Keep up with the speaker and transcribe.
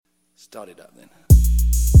Start it up then.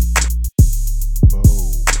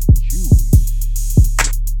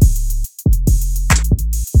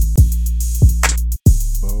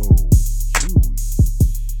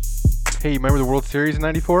 Hey, you remember the World Series in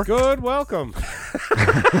 '94? Good welcome.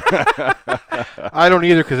 I don't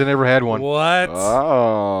either because I never had one. What?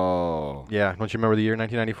 Oh. Yeah, don't you remember the year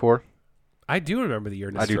 1994? I do remember the year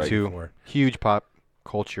I do 1994. too. Huge pop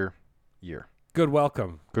culture year. Good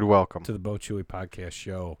welcome Good welcome. to the Bo Chewy Podcast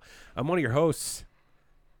Show. I'm one of your hosts,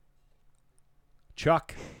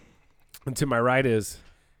 Chuck. And to my right is...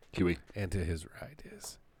 Huey. And to his right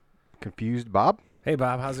is... Confused Bob? Hey,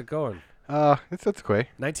 Bob. How's it going? That's okay.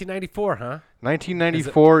 1994, huh?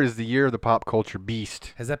 1994 is the year of the pop culture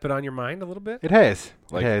beast. Has that been on your mind a little bit? It has.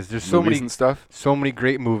 Like it has. There's movies so many and stuff. so many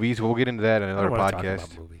great movies. We'll get into that in I another don't want to talk podcast.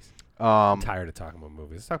 about movies. I'm Um, tired of talking about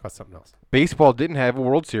movies. Let's talk about something else. baseball didn't have a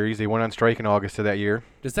World Series. They went on strike in August of that year.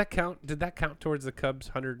 Does that count? Did that count towards the Cubs'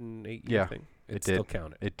 108 year Yeah, thing? it still did.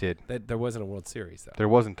 counted. It did. There wasn't a World Series, though. There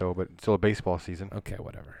wasn't though, but still a baseball season. Okay,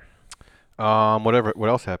 whatever. Whatever. What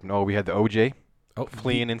else happened? Oh, we had the OJ Oh,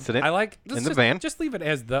 fleeing incident. I like in the van. Just leave it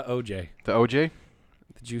as the OJ. The OJ.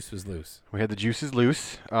 The juice was loose. We had the juices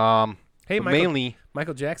loose. Hey, But Michael, mainly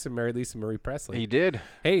Michael Jackson married Lisa Marie Presley. he did.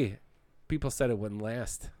 Hey, people said it wouldn't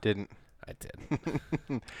last. Didn't. I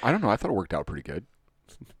did. I don't know. I thought it worked out pretty good.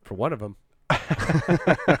 For one of them.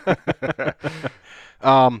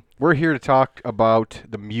 We're here to talk about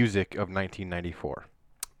the music of 1994.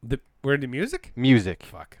 We're into music? Music,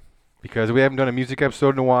 Fuck. because we haven't done a music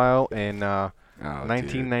episode in a while, and Oh,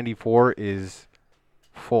 1994 is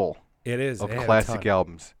full It is. of It had a classic ton.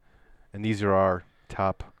 albums, and these are our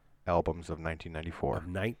top albums of 1994. Of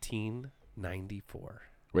 1994.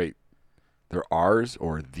 Wait, they're ours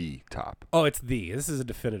or the top? Oh, it's the. This is a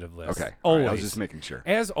definitive list. Okay. All Always. right, I was just making sure.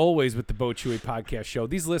 As always with the Bo Chewy Podcast Show,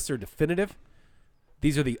 these lists are definitive.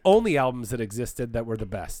 These are the only albums that existed that were the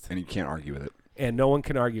best. And you can't argue with it. And no one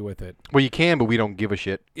can argue with it. Well, you can, but we don't give a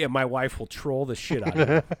shit. Yeah, my wife will troll the shit out of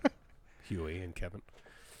you. Huey and Kevin.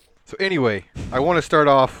 So anyway, I want to start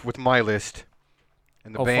off with my list.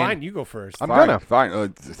 And the Oh, band. fine. You go first. I'm Fine, gonna.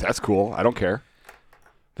 Fine. That's cool. I don't care.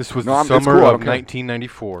 This was No, the it's summer cool, I of don't care.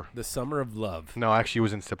 1994. The Summer of Love. No, actually, it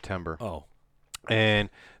was in September. Oh. And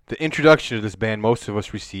the introduction to this band most of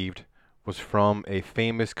us received was from a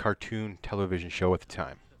famous cartoon television show at the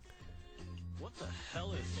time. What the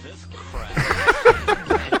hell is this crap?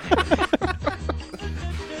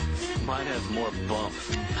 Mine has more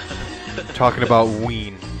bumps. Talking about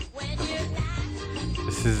Ween.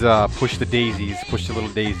 This is Push the Daisies, Push the Little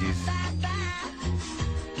Daisies.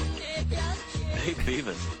 Hey,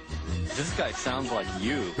 Beavis. This guy sounds like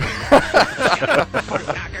you.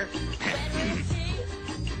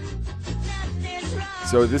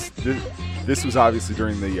 So this was obviously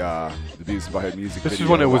during the Beavis and Butthead music This is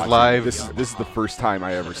video when it was watching. live. This is the first time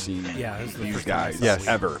I ever seen Yeah, this is the these first time I guys saw Yes.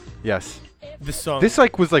 ever. Yes. The song. This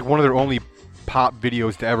was one of their only pop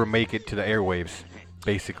videos to ever make it to the airwaves,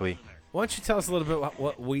 basically. Why don't you tell us a little bit about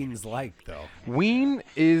what Ween's like, though? Ween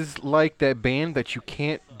is like that band that you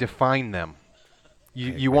can't define them.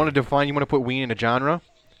 You want to define, you want to put Ween in a genre?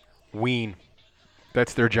 Ween.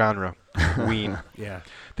 That's their genre. Ween. Yeah.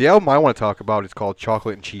 The album I want to talk about is called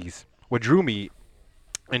Chocolate and Cheese. What drew me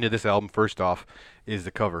into this album, first off, is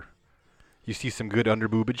the cover. You see some good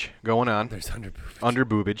underboobage going on. There's underboobage.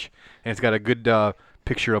 Underboobage. And it's got a good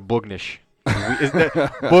picture of Boognish.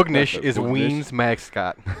 Boognish is Boognish? Ween's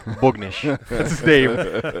mascot. Boognish. That's his name.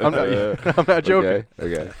 I'm not joking.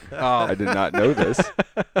 Okay. I did not know this.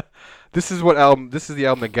 This is the album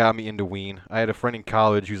that got me into Ween. I had a friend in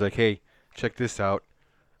college who's like, hey, check this out.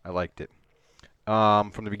 I liked it.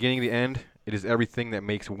 From the beginning to the end, it is everything that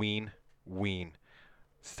makes Ween Ween.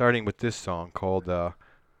 Starting with this song called,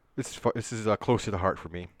 this is close to the heart for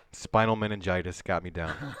me. Spinal Meningitis got me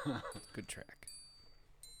down. Good track.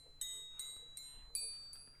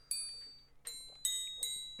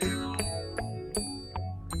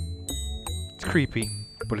 It's creepy,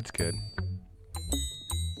 but it's good.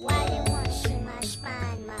 Why you wanna see my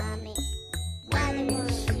spine, mommy? Why you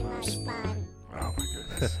wanna see my spine? Oh my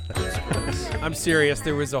goodness. I'm serious.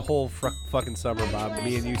 There was a whole fucking summer, Bob.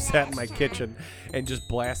 Me and you sat in my kitchen and just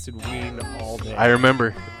blasted Ween all day. I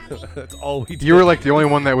remember. That's all we did. You were like the only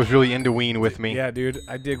one that was really into Ween with me. Yeah, dude.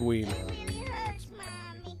 I dig Ween.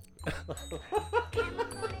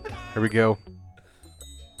 Here we go.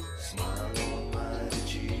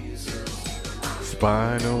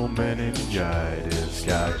 Spinal meningitis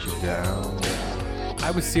got you down.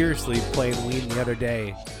 I was seriously playing Ween the other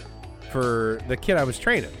day for the kid I was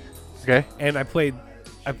training, Okay. and I played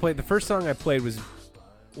the first song I played was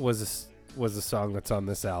a song that's on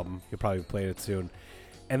this album. You'll probably play it soon,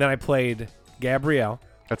 And then I played Gabrielle.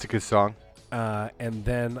 That's a good song. And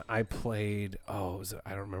then I played. I don't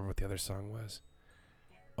remember what the other song was.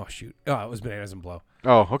 Oh shoot! Oh, it was Bananas and Blow.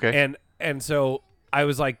 Oh, okay. And so I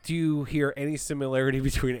was like, "Do you hear any similarity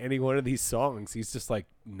between any one of these songs?" He's just like,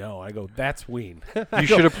 "No." I go, "That's Ween." You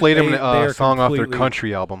should have played him they a are song off their completely-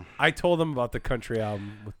 country album. I told him about the country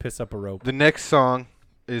album with "Piss Up a Rope." The next song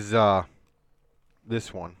is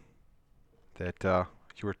this one that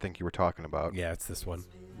you were talking about. Yeah, it's this one.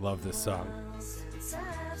 Love this song.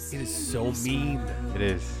 It is so mean. It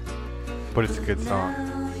is, but it's a good song.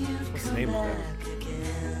 What's the name of it?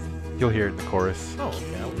 You'll hear it in the chorus. Oh,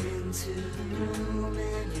 okay.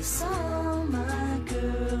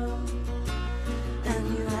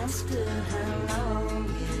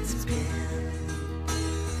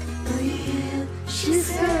 She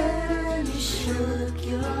said you shook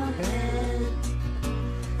your head.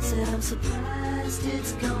 Said I'm surprised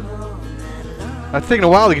it's gone on that long. It's taking a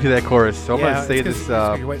while to get to that chorus, so I'm Yeah, gonna say it's 'cause- this. it's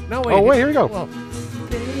 'cause- wait, no, wait. Oh wait, here we go. Well,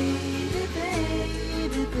 Baby,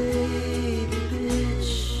 baby,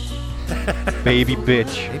 bitch. Baby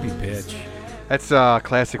bitch. maybe bitch. That's a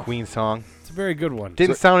classic Ween song. It's a very good one.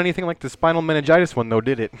 Didn't sound anything like the spinal meningitis one though,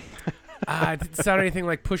 did it? It didn't sound anything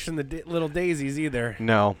like pushing the little daisies either.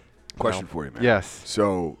 No. Question No. for you, man. Yes.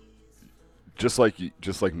 So, just like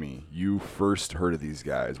me, you first heard of these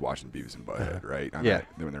guys watching Beavis and Butthead, right? Yeah.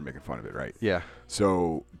 When they're making fun of it, right? Yeah.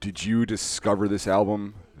 So, did you discover this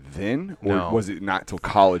album then, or No. was it not till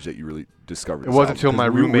college that you really discovered? It This wasn't album? till my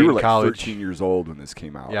 'Cause we roommate were in like college. 13 years old when this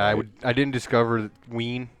came out. Yeah, right? I didn't discover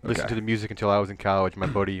Ween, listen Okay. to the music until I was in college. My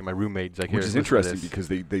roommate's like, Which "Here, is listen to interesting this." because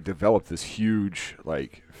they developed this huge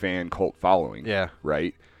like fan cult following. Yeah.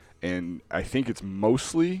 Right. And I think it's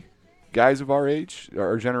mostly guys of our age,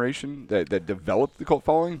 our generation, that developed the cult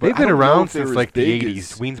following. But They've I been don't know around if they were since as like the big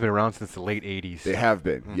 80s. as- Ween's been around since the late 80s. They have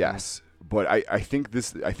been, yes. But I think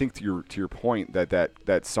to your point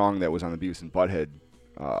that song that was on the Beavis and Butthead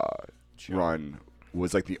run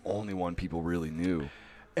was like the only one people really knew.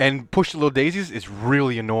 And Push the Little Daisies is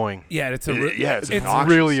really annoying. Yeah, it's a It's it's obnoxious,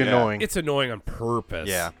 really yeah. annoying. It's annoying on purpose.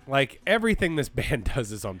 Yeah. Like everything this band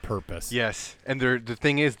does is on purpose. Yes, and the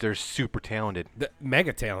thing is, they're super talented,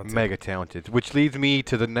 Mega talented. mega talented. Which leads me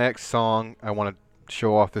to the next song I want to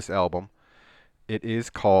show off this album. It is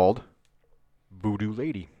called Voodoo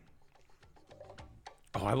Lady.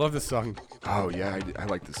 Oh, I love this song. Oh yeah, I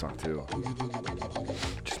like this song too.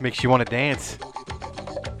 Just makes you want to dance.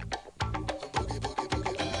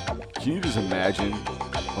 Can you just imagine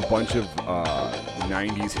a bunch of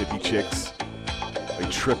 90s hippie chicks like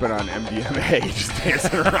tripping on MDMA, just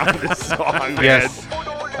dancing around this song? Man. Yes,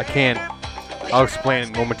 I can. I'll explain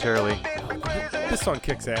it momentarily. This song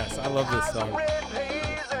kicks ass. I love this song.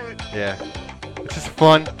 Yeah, it's just a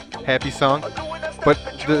fun, happy song. But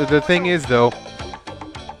the thing is, though,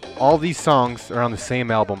 all these songs are on the same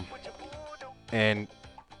album, and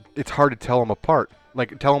it's hard to tell them apart.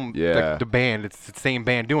 Like, tell them Yeah. the band, it's the same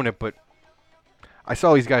band doing it, but I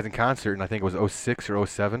saw these guys in concert, and I think it was 06 or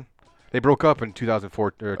 07. They broke up in 2004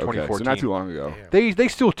 or 2014. Okay, so not too long ago. They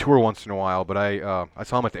still tour once in a while, but I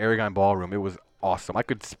saw them at the Aragon Ballroom. It was awesome. I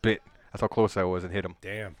could spit. That's how close I was and hit them.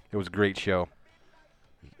 Damn. It was a great show.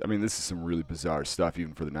 I mean, this is some really bizarre stuff,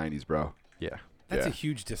 even for the 90s, bro. Yeah. That's Yeah. a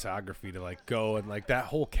huge discography to like go and like that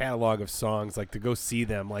whole catalog of songs, like to go see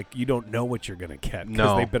them, like you don't know what you're gonna get because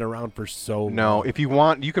No. they've been around for so No, long. if you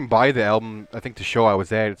want, you can buy the album. I think the show I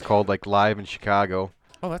was at, it's called like Live in Chicago.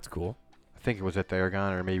 Oh, that's cool. I think it was at the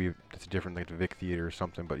Aragon, or maybe it's a different, like the Vic Theater or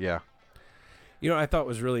something. But yeah, You know what I thought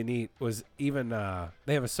was really neat was even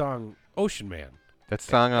they have a song Ocean Man. that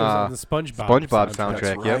song, It was on the SpongeBob SpongeBob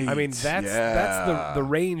soundtrack. soundtrack. Yep. I mean that's the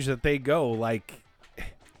range that they go. Like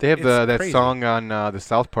They have It's that crazy. song on the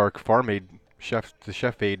South Park Farm Aid the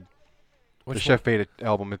Chef Aid, which the Chef Aid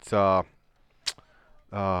album. It's oh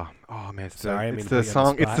man, it's Sorry, I the, mean it's to the put you on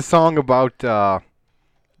song. the It's the spot. song about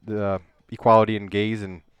the equality in gays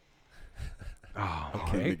and oh,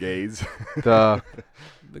 Okay. The gays. the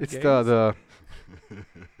The it's gays. the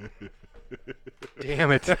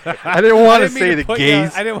damn it! I didn't want to didn't mean say the put you on-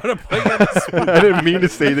 gays. I didn't want to put you on the spot. I didn't mean to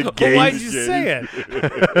say the gays. Well, why'd you say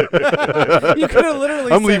it? You could have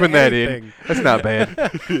literally I'm said leaving that anything. in. That's not bad.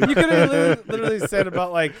 You could have literally said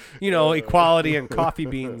about like, equality and coffee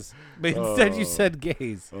beans. But instead you said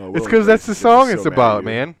gays. It's because that's the song it's about,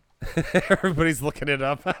 man. Everybody's looking it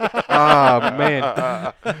up. Ah,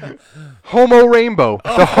 man. Homo Rainbow.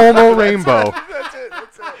 The Homo Rainbow.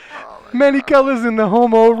 Many colors in the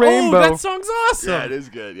Homo Rainbow. Oh, that song's awesome. Yeah, it is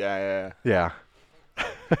good. Yeah. Yeah.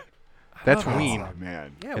 That's love that Ween. Oh,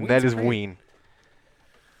 man. Yeah, And Ween's that is great. Ween.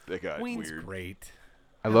 They got Ween's weird. great.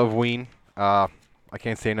 I love Ween. I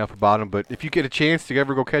can't say enough about them. But if you get a chance to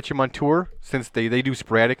ever go catch them on tour, since they do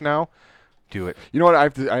sporadic now, do it. You know what? I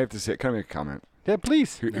have to say. Can I make a comment? Yeah,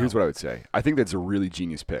 please. Here's what I would say. I think that's a really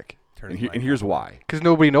genius pick, and here's why. Because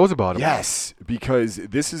nobody knows about them. Yes, because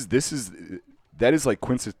that is like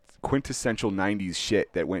quintessential 90s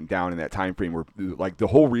shit that went down in that time frame where like the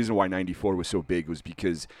whole reason why 94 was so big was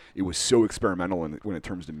because it was so experimental when it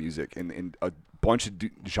comes to music and a bunch of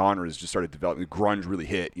genres just started developing. Grunge really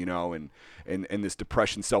hit, and this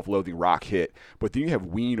depression, self-loathing rock hit. But then you have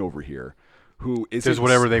Ween over here who does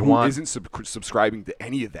whatever they want. Isn't subscribing to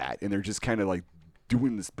any of that, and they're just kind of like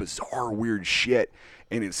doing this bizarre weird shit,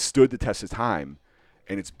 and it stood the test of time,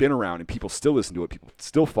 and it's been around, and people still listen to it, people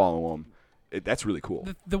still follow them. That's really cool.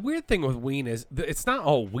 The weird thing with Ween is it's not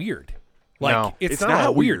all weird. Like No. it's It's not not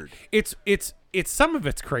all weird. weird. It's some of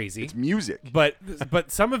it's crazy. It's music. But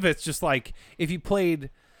some of it's just like if you played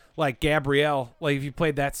like Gabrielle, like if you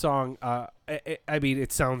played that song, I mean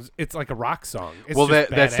it's like a rock song. It's Well, just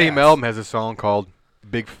that same badass. album has a song called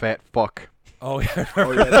 "Big Fat Fuck." Oh yeah,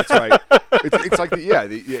 Oh yeah, that's right. It's like they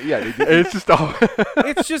did. It's just all.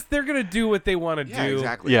 it's just they're gonna do what they want to Yeah, do.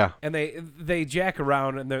 exactly. yeah. And they jack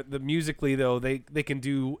around, and the musically though they can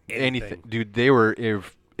do anything. Dude, they were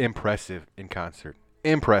impressive in concert.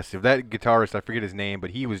 Impressive. That guitarist, I forget his name,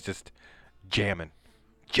 but he was just jamming.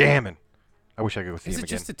 I wish I could go see Is him it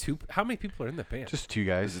again. just the two? How many people are in the band? Just two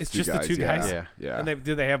guys. It's two just the guys, two guys. Yeah. Yeah. And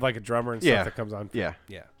do they have like a drummer and Yeah. stuff that comes on? Yeah.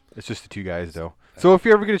 Yeah. It's just the two guys, though. So if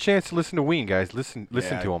you ever get a chance to listen to Ween, guys, listen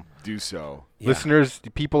Yeah, to them. Do so. Yeah. Listeners,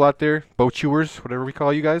 the people out there, boat chewers, whatever we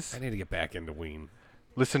call you guys, I need to get back into Ween.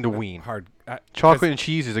 listen to Ween. Hard. Chocolate and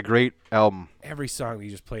Cheese is a great album. Every song that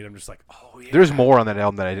you just played, I'm just like, oh yeah. There's more on that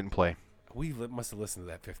album that I didn't play. Must have listened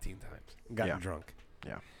to that 15 times and gotten Yeah. drunk.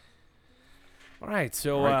 Yeah. All right,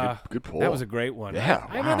 so All right, good pull. that was a great one. Yeah,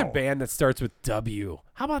 I have another wow. band that starts with W.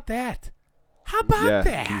 How about that? How about Yeah.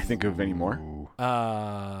 that? Can you think of any more?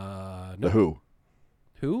 No. The Who.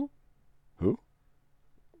 Who? Who?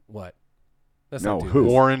 What? That's No, not who?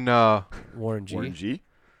 Warren, Warren G. Warren G.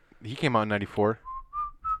 he came out in '94.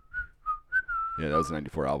 Yeah, that was a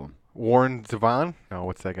 '94 album. Warren Zevon? No,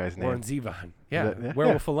 what's that guy's name? Warren Zevon. Yeah. that- yeah.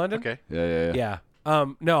 Werewolf of London. Okay. Yeah. Yeah.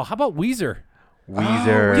 No. How about Weezer?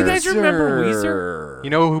 Weezer. You guys remember Weezer? You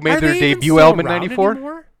know who made Are their they even debut still album in around '94?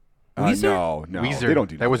 anymore? Weezer? No, Weezer. they don't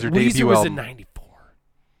do That was their Weezer debut was album. in '94.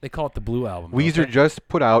 They call it the Blue Album. Weezer don't they? just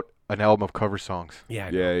put out an album of cover songs. Yeah. I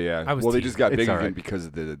know. Yeah. I was Well, they teasing. just got It's big all again right. because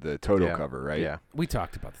of the Toto Yeah. cover, right? Yeah. We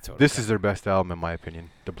talked about the Toto. This cover. is their best album, in my opinion.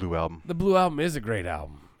 The Blue Album. The Blue Album is a great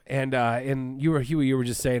album, and you were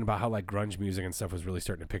just saying about how like grunge music and stuff was really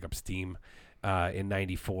starting to pick up steam in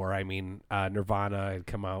 '94. I mean, Nirvana had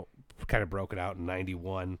come out, kind of broke it out in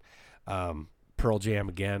 '91. Pearl Jam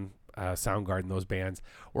again, Soundgarden, those bands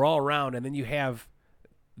were all around, and then you have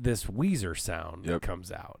this Weezer sound that Yep. comes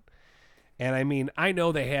out. And I mean, I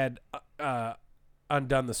know they had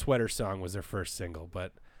Undone the Sweater Song was their first single,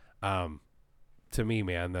 but to me,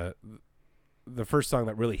 man, the first song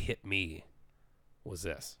that really hit me was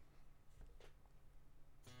this.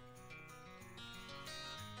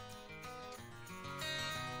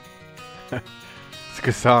 It's a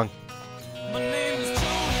good song. I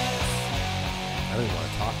don't even want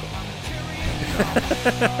to talk about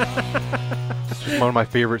it. This is one of my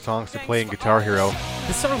favorite songs to play in Guitar Hero.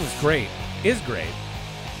 This song is great.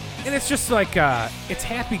 And it's just like it's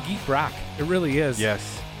happy geek rock. It really is.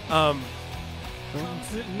 Yes.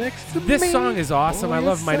 Next to This me. song is awesome. Boy, I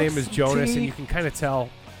love it's My so Name is Jonas, and sweet. you can kind of tell.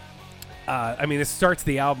 I mean, it starts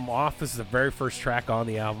the album off. This is the very first track on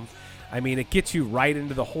the album. I mean, it gets you right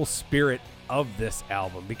into the whole spirit of this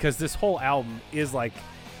album because this whole album is like,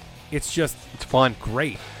 it's just It's fun.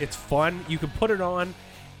 great. It's fun. You can put it on.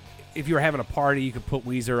 If you were having a party, you could put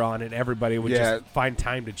Weezer on, and everybody would Yeah. just find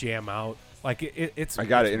time to jam out. Like it's. I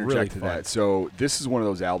got to it's interject really to fun. that. So this is one of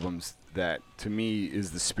those albums that, to me,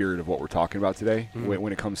 is the spirit of what we're talking about today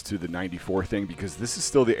when it comes to the '94 thing, because this is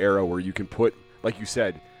still the era where you can put, like you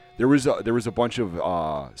said, there was a bunch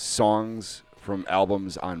of songs from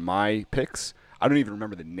albums on my picks. I don't even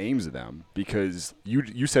remember the names of them because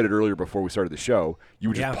you said it earlier before we started the show. You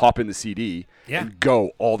would just Yeah. pop in the CD Yeah. and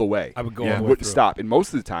go all the way. I would go Yeah. all the way Wouldn't through. stop. And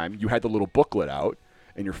most of the time, you had the little booklet out,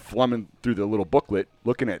 and you're flumming through the little booklet,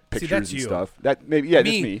 looking at pictures that's and you. stuff. That maybe, yeah, that's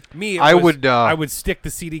me. Me. I would, I would stick the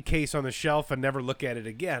CD case on the shelf and never look at it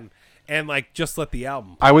again, and like just let the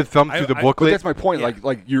album. I would thumb through the I- But booklet. that's my point. Yeah.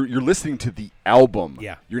 Like you're listening to the album.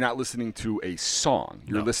 Yeah. You're not listening to a song.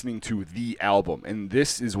 You're No. listening to the album. And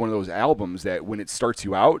this is one of those albums that when it starts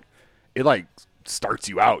you out, it like starts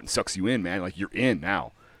you out and sucks you in, man. Like you're in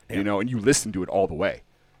now. Yeah. You know, and you listen to it all the way.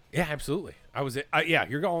 Yeah, absolutely. I was. Yeah,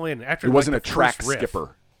 you're going in after. It wasn't like, a the track first riff.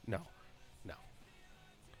 skipper. No.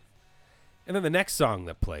 And then the next song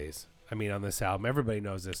that plays, I mean, on this album, everybody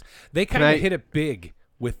knows this. They Can kind I- of hit it big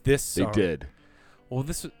with this They song. did. Well,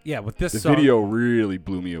 with this The song. video really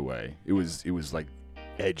blew me away. It was like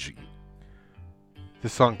edgy.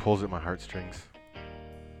 This song pulls at my heartstrings.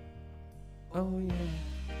 Oh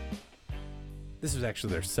yeah. This was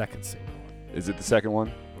actually their second single. Is it the second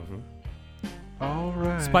one? All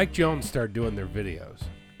right. Spike Jones started doing their videos.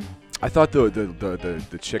 I thought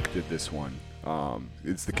the chick did this one.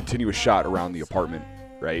 It's the continuous shot around the apartment,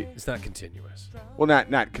 right? It's not continuous. Well,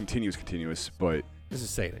 not continuous, but This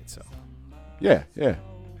is Say It Ain't So. yeah.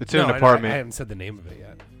 It's in No, an apartment. I haven't said the name of it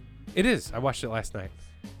yet. It is. I watched it last night.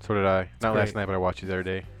 So did I. Not last great. night, but I watched it the other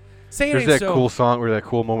day. Say It There's Ain't that So. cool song or that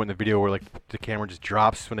cool moment in the video where like the camera just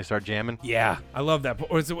drops when they start jamming. Yeah, I love that.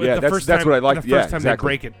 Or is it Yeah, the that's- first that's time, what I liked. The Yeah, first time exactly.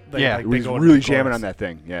 they break it. Yeah, like It they was go into really the jamming chorus. on that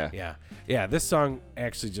thing. Yeah. Yeah. This song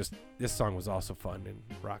actually this song was also fun in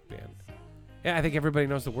Rock Band. Yeah, I think everybody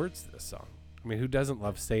knows the words to this song. I mean, who doesn't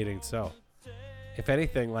love Say It Ain't So? If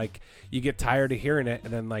anything, like you get tired of hearing it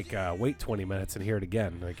and then like wait 20 minutes and hear it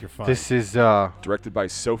again, like you're fine. This is Directed by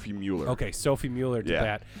Sophie Mueller. Okay, Sophie Mueller did Yeah.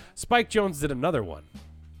 that. Spike Jones did another one.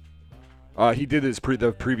 He did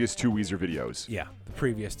the previous 2 Weezer videos. Yeah, the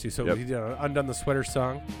previous two. So Yep. he did an Undone the Sweater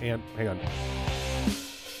song and hang on.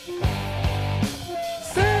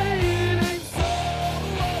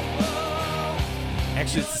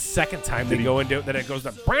 Actually, it's the second time they Did he- go into it that it goes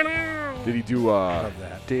to. Did he do Love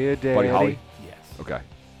that. Dear Daddy. Buddy Holly? Yes. Okay.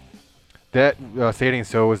 That Say It Ain't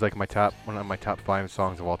So was like one of my top 5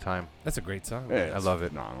 songs of all time. That's a great song. Yeah, I love it.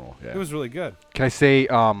 Phenomenal. Yeah. It was really good. Can I say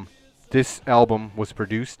this album was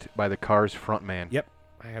produced by the Cars frontman. Yep.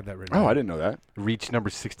 I had that written. Oh, down. I didn't know that. Reached number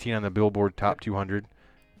 16 on the Billboard Top 200,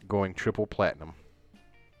 going triple platinum.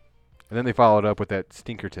 And then they followed up with that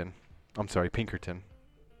Stinkerton. I'm sorry, Pinkerton.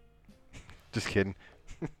 Just kidding.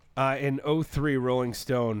 In 03, Rolling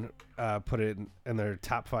Stone put it in their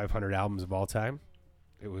top 500 albums of all time.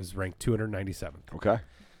 It was ranked 297th. Okay.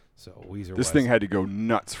 So Weezer. This thing had to go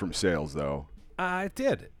nuts from sales, though, it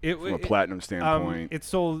did. from a platinum standpoint. It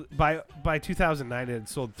sold by 2009. It had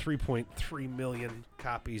sold 3.3 million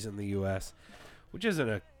copies in the U.S., which isn't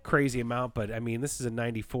a crazy amount, but I mean this is a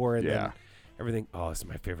 94, and Yeah. then everything. Oh, this is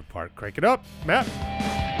my favorite part. Crank it up, Matt.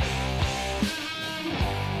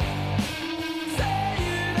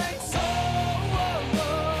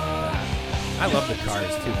 I love the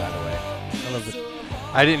Cars too, by the way. I love the.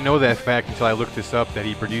 I didn't know that fact until I looked this up that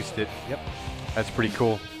he produced it. Yep. That's pretty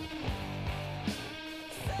cool.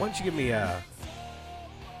 Why don't you give me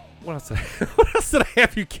what else? What else did I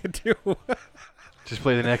have you can do? Just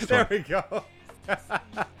play the next There one. we go.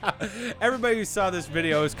 Everybody who saw this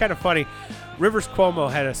video, it's kind of funny. Rivers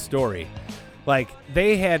Cuomo had a story. Like,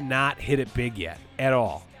 they had not hit it big yet at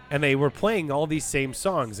all. And they were playing all these same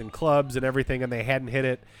songs in clubs and everything, and they hadn't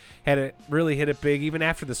really hit it big even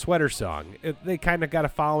after the Sweater song. They kind of got a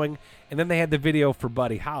following, and then they had the video for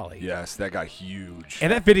Buddy Holly. Yes, that got huge.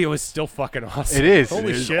 And that video is still fucking awesome. It is. Holy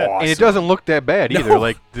It is shit. awesome. And it doesn't look that bad either. No.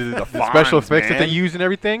 Like the fawns, special effects that they man. use and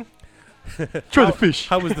everything. Try the fish.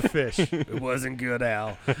 How was the fish? It wasn't good,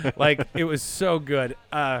 Al. Like, it was so good.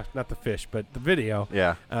 Not the fish, but the video.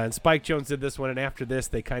 Yeah. And Spike Jones did this one, and after this,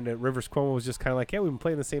 they kind of Rivers Cuomo was just kind of like, yeah, we've been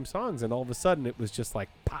playing the same songs, and all of a sudden, it was just like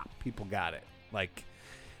pop, people got it. Like,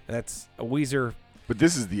 that's a Weezer. But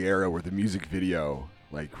this is the era where the music video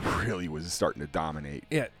really was starting to dominate.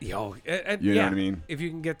 Yeah, yo, and You know yeah, what I mean? If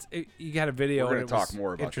you can you got a video, We're and gonna it was talk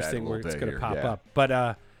more about that interesting a where little it's bit gonna here, pop yeah. up.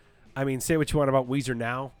 But I mean, say what you want about Weezer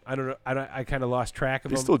now. I don't know. I kind of lost track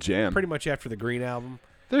of They them. still jam. Pretty much after the Green album.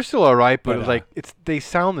 They're still all right, but, But, like they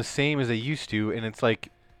sound the same as they used to, and it's like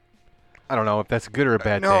I don't know if that's a good or a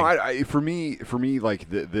bad no, thing. for me, like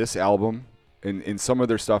this album and some of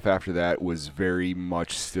their stuff after that was very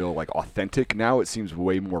much still like authentic. Now it seems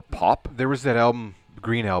way more pop. There was that album,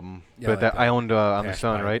 Green album, Yeah, but like that that I owned on the Hash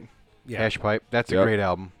Sun, Pipe. right? Yeah. Hash Pipe. That's a Yep. great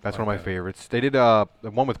album. That's one of my Like that. favorites. They did the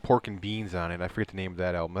one with Pork and Beans on it. I forget the name of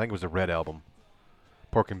that album. I think it was the Red album.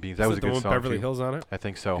 Pork and Beans. That Is was a the one good with song Beverly too. Hills on it. I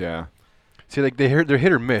think so. Yeah, See, like they're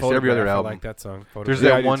hit or miss. Every other Photograph, I album. like that song. There's Photograph. Yeah,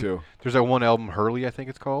 I that do one. too. There's that one album, Hurley, I think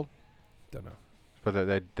it's called. Don't know. But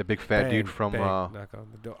the big fat Bang, dude from. bang, knock on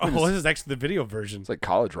the door. Oh, this is actually the video version. It's like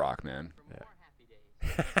college rock, man.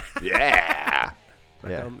 Yeah. Yeah.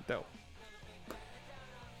 Knock Yeah. on the door.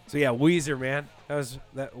 So yeah, Weezer, man.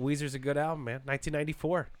 Weezer's a good album, man.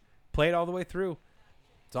 1994. Play it all the way through.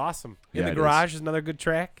 It's awesome. In Yeah, the it Garage is another good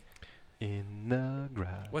track. In the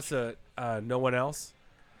garage. What's the No One Else?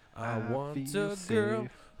 I want feel a girl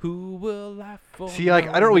safe. who will laugh for See, like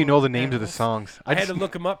no I don't really know the one names of the else. songs. I had just- to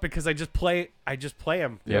look them up because I just play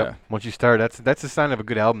them. Yep. Yeah. Once you start, that's a sign of a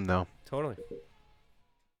good album, though. Totally.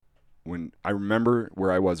 when I remember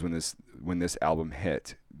where I was when this album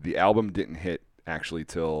hit. The album didn't hit actually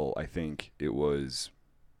till I think it was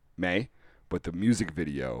May, but the music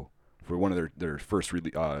video for one of their first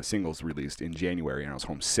singles released in January, and I was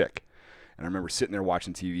home sick. And I remember sitting there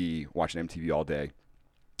watching MTV all day,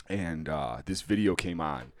 and this video came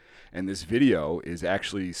on. And this video is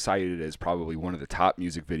actually cited as probably one of the top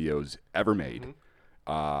music videos ever made.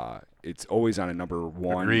 It's always on a number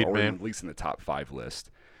one, Agreed, or man. at least in the top 5 list.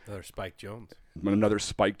 Another Spike Jones. Another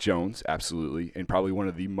Spike Jones, absolutely, and probably one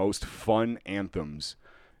of the most fun anthems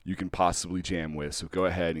you can possibly jam with. So go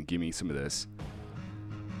ahead and give me some of this.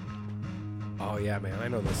 Oh yeah, man, I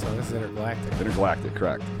know this song. This is Intergalactic. Intergalactic,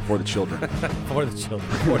 correct. For the children. For the children.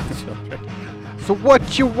 For the children. So what?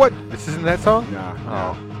 This isn't that song? Nah.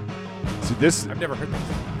 Oh. So this I've never heard this.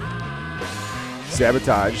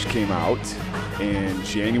 Sabotage came out in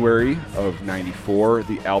January of '94.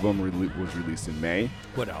 The album was released in May.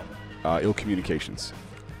 What album? Ill Communications.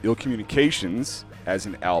 Ill Communications as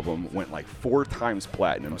an album went like 4 times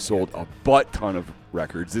platinum, sold a butt ton of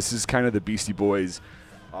records. This is kind of the Beastie Boys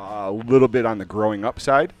a little bit on the growing up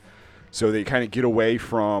side. So they kind of get away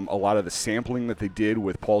from a lot of the sampling that they did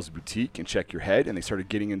with Paul's Boutique and Check Your Head, and they started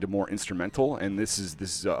getting into more instrumental. And this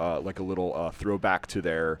is like a little throwback to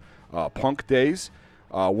their punk days.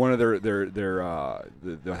 One of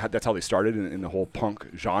that's how they started in the whole punk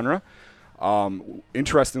genre.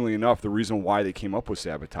 Interestingly enough, the reason why they came up with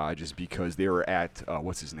Sabotage is because they were at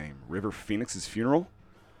what's his name, River Phoenix's funeral.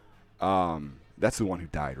 That's the one who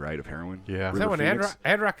died, right, of heroin. Yeah. Is River that when Phoenix?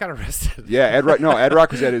 Ad Rock got arrested? Yeah, Ed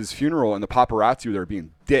Rock was at his funeral, and the paparazzi were there being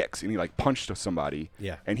dicks, and he like punched somebody.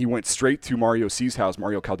 Yeah. And he went straight to Mario C's house,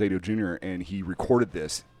 Mario Caldedo Jr., and he recorded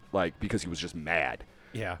this like because he was just mad.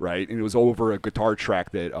 Yeah. Right, and it was over a guitar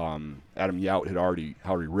track that Adam Yout had already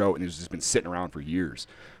wrote, and it was just been sitting around for years.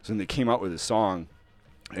 So then they came out with a song,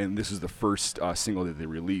 and this is the first single that they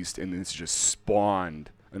released, and this just spawned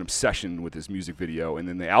an obsession with this music video, and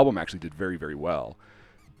then the album actually did very, very well.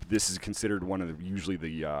 This is considered one of usually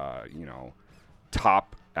the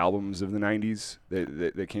top albums of the '90s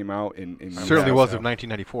that came out. In Certainly was of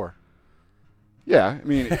 1994. Yeah, I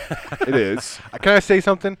mean it is. Can I say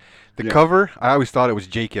something? The Yeah. cover, I always thought it was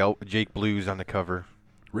Jake Blues on the cover.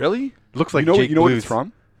 Really? Looks like you know Jake what Blues. it's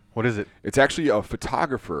from? What is it? It's actually a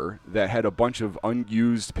photographer that had a bunch of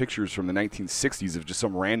unused pictures from the 1960s of just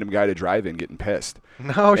some random guy to drive in getting pissed.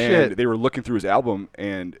 No and shit. They were looking through his album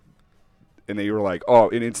and they were like, "Oh,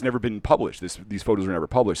 and it's never been published. These photos were never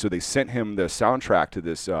published." So they sent him the soundtrack to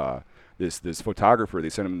this this photographer. They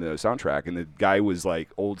sent him the soundtrack, and the guy was like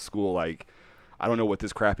old school, like, "I don't know what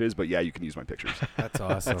this crap is, but yeah, you can use my pictures." That's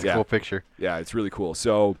awesome. That's a yeah. cool picture. Yeah, it's really cool.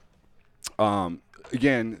 So,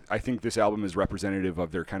 again, I think this album is representative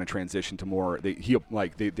of their kind of transition to more.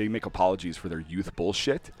 They make apologies for their youth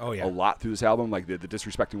bullshit. Oh, yeah. A lot through this album, like the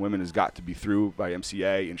disrespecting women has got to be through by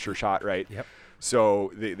MCA and Sure Shot, right? Yep.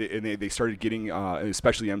 So they started getting,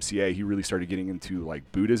 especially MCA, he really started getting into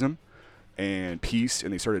like Buddhism and peace,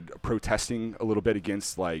 and they started protesting a little bit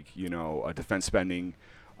against defense spending,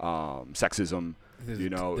 sexism.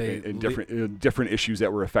 And different issues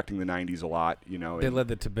that were affecting the '90s a lot. They led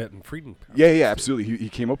the Tibetan freedom. Yeah, absolutely. He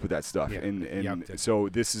came up with that stuff, Yeah, and Yup. so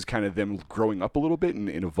this is kind of them growing up a little bit and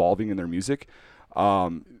evolving in their music.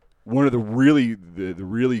 One of the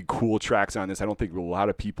really cool tracks on this, I don't think a lot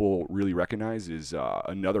of people really recognize, is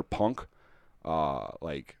another punk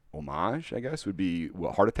like homage, I guess, would be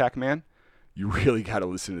Heart Attack Man. You really got to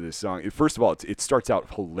listen to this song. First of all, it starts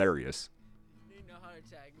out hilarious. Ain't no heart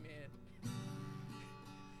attack, man.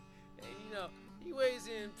 And he weighs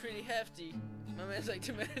in pretty hefty. My man's like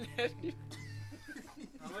 2 men hefty.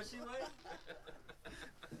 How much he weigh?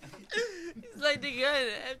 He's like the guy in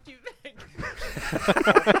a hefty bag.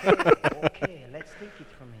 Okay, let's take it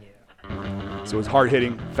from here. So it's hard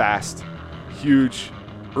hitting, fast, huge,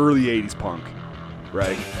 early '80s punk,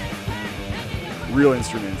 right? Real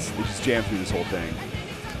instruments. They just jam through this whole thing.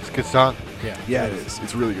 It's a good song. Yeah, it is.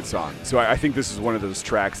 It's a really good song. So I think this is one of those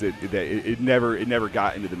tracks that it never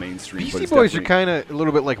got into the mainstream. Beastie but it's Boys are definitely- kind of a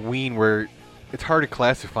little bit like Ween, where it's hard to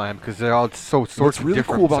classify them because they're all so sorts What's of really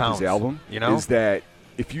different cool about sounds, this album is that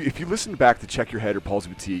if you listen back to Check Your Head or Paul's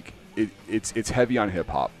Boutique, it's heavy on hip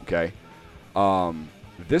hop. Okay,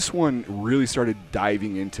 this one really started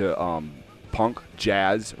diving into punk,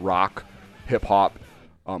 jazz, rock, hip hop,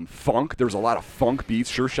 funk. There was a lot of funk beats.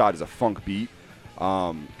 Sure Shot is a funk beat.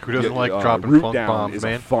 Who doesn't like dropping Root funk Down bombs, is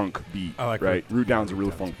man? a funk beat, I like right? Root Down's a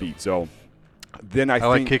real funk beat. So then I I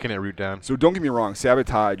think like kicking it root down. So don't get me wrong,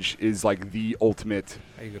 Sabotage is like the ultimate.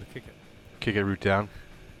 How you gonna kick it? Kick it root down.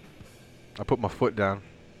 I put my foot down.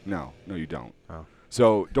 No, you don't. Oh.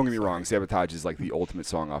 So don't get me wrong, Sabotage is like the ultimate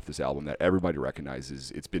song off this album that everybody recognizes.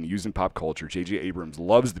 It's been used in pop culture. J.J. Abrams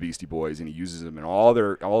loves the Beastie Boys, and he uses them in all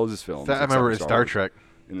of his films. I remember in except Star Wars. Trek.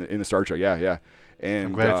 In the Star Trek, yeah. And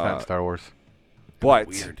I'm glad it's not in Star Wars. But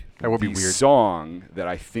Weird. That would be the weird. song that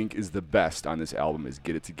I think is the best on this album is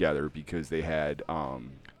 "Get It Together" because they had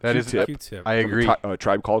That is Q-Tip Q-Tip. I agree.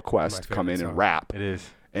 Tribe Called Quest My come in favorite and song. rap. It is.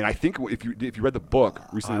 And I think if you read the book,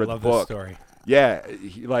 recently I read love the book, this story. yeah,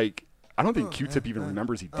 I don't think Q-Tip even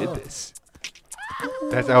remembers he did this.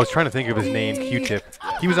 I was trying to think of his name, Q-Tip.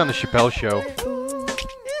 He was on the Chappelle Show.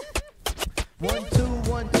 1 2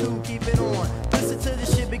 1 2, keep it on. Listen to the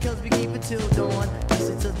shit because we keep it till dawn.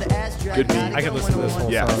 Listen to the ass track. Good beat. I could listen to this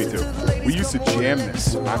whole Yeah, song. me too. We used to jam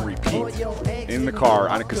this on repeat in the car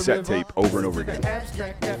on a cassette tape over and over again.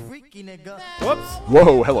 Whoops.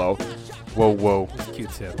 Whoa, hello. Whoa.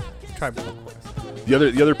 Q-Tip. Tribe Called Quest. The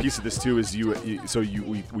other piece of this too is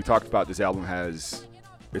we talked about this album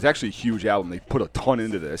it's actually a huge album. They put a ton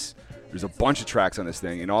into this. There's a bunch of tracks on this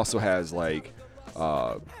thing, and also has like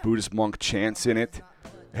Buddhist monk chants in it.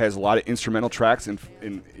 It has a lot of instrumental tracks, and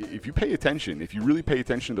if you pay attention, if you really pay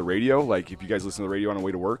attention to the radio, like if you guys listen to the radio on the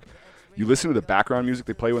way to work, you listen to the background music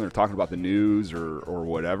they play when they're talking about the news or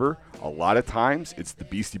whatever. A lot of times, it's the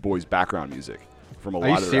Beastie Boys background music from a Are lot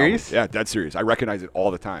you of their serious? albums. Yeah, dead serious. I recognize it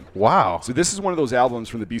all the time. Wow. So this is one of those albums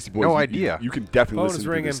from the Beastie Boys. No you- idea. You can definitely Phone listen is to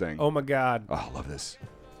ringing. this thing. Oh my God. Oh, I love this.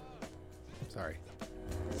 Sorry.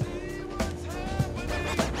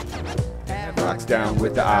 Rocks down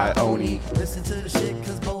with the Ione. Listen to the shit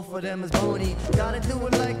cause both of them is bony. Gotta do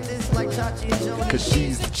it like this, like Chachi and Joni. Cause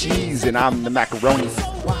she's the cheese and I'm the macaroni.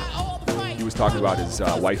 He was talking about his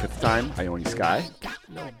wife at the time, Ione Sky.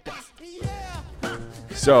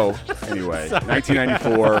 So, anyway,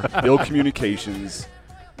 1994, Ill Communications,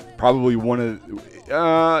 probably one of,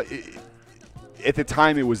 at the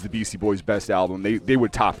time it was the Beastie Boys' best album. They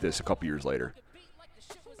would top this a couple years later.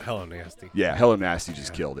 Hello, Nasty. Yeah, Hello Nasty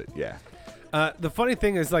just killed it, yeah. The funny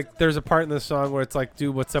thing is, like, there's a part in the song where it's like,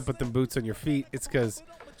 dude, what's up with them boots on your feet? It's because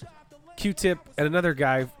Q-Tip and another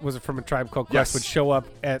guy was from a Tribe Called Quest Yes. would show up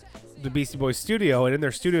at the Beastie Boys studio, and in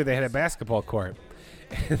their studio they had a basketball court.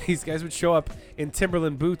 And these guys would show up in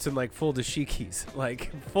Timberland boots and like full dashikis,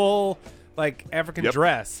 like full like African Yep.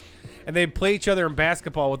 dress, and they'd play each other in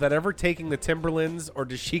basketball without ever taking the Timberlands or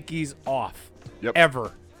dashikis off, Yep.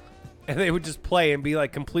 ever. And they would just play and be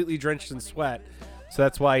like completely drenched in sweat. So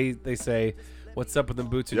that's why they say, "What's up with them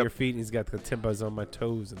boots on Yep. your feet?" And he's got the timbas on my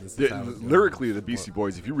toes, and this is how it's going. Lyrically, the Beastie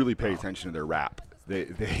Boys, if you really pay attention to their rap,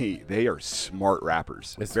 they are smart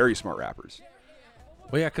rappers, It's- very smart rappers.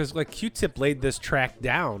 Well, yeah, because like Q-Tip laid this track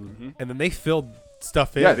down, and then they filled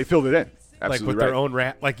stuff in. Yeah, they filled it in. Absolutely like with right. their own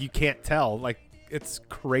rap. Like you can't tell. Like it's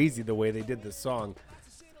crazy the way they did this song.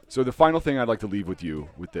 So the final thing I'd like to leave with you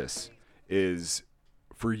with this is,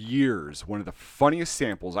 for years, one of the funniest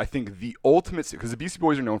samples. I think the ultimate, because the Beastie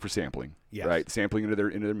Boys are known for sampling, Yes. right? Sampling into their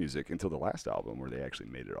music until the last album where they actually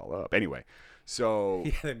made it all up. Anyway, so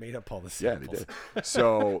Yeah, they made up all the yeah, they samples. did.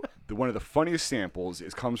 So one of the funniest samples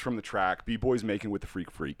comes from the track B-Boys Making with the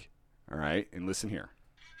Freak Freak. All right, and listen here.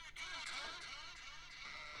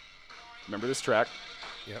 Remember this track?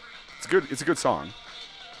 Yep. It's good. It's a good song.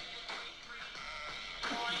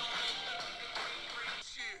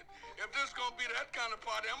 If this gonna be that kind of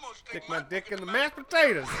party, I'm gonna Stick my dick in the mashed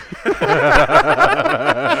potatoes.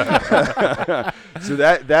 So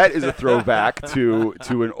that is a throwback to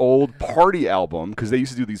an old party album, because they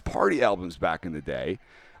used to do these party albums back in the day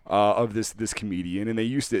of this comedian, and they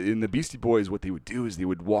used to, in the Beastie Boys, what they would do is they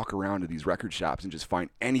would walk around to these record shops and just find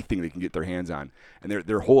anything they can get their hands on, and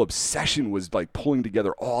their whole obsession was like pulling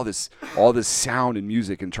together all this sound and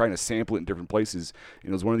music and trying to sample it in different places. And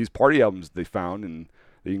it was one of these party albums they found, and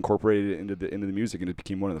they incorporated it into the music, and it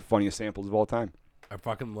became one of the funniest samples of all time. I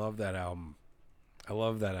fucking love that album. I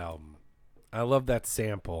love that album. I love that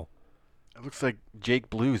sample. It looks like Jake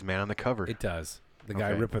Blues, man, on the cover. It does. The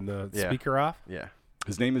guy Okay. ripping the Yeah. speaker off. Yeah.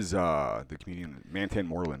 His name is the comedian Mantan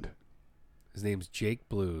Moreland. His name's Jake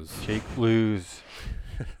Blues. Jake Blues.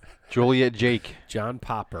 Juliet Jake. John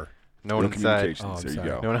Popper. Known Real inside. Communications. Oh, I'm there sorry.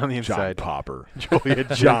 you go. Known on the inside. John Popper. Juliet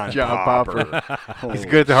Jake. John Popper. Popper. He's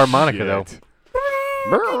good at the harmonica, though. Shit.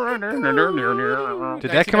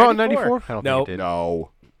 Did that come out in 94? I don't Nope. think it did. No.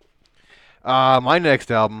 My next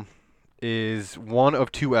album is one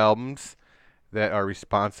of two albums that are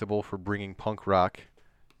responsible for bringing punk rock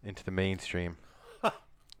into the mainstream.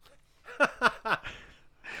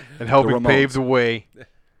 And helping Ramones. pave the way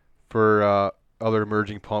for other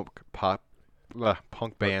emerging punk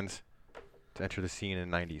bands to enter the scene in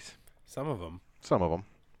the 90s. Some of them. Some of them.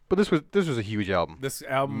 But this was a huge album. This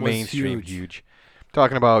album Mainstream was huge.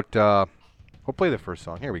 Talking about We'll play the first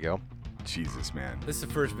song. Here we go. Jesus, man. This is the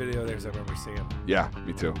first video theirs I've ever seen. Yeah,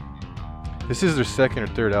 me too. This is their second or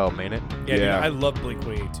third album, ain't it? Yeah, dude, Yeah. I love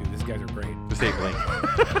Blink-182. These guys are great. This ain't Blink.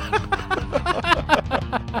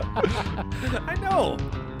 I know.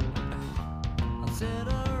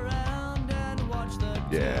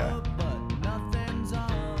 Yeah.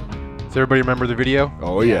 Does everybody remember the video?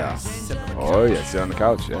 Oh yeah. Sit on the Oh couch. yeah. Sit on the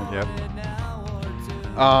couch. Yeah.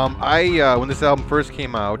 Yep. When this album first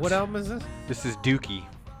came out, What album is this? this is Dookie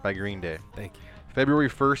by Green Day. Thank you. February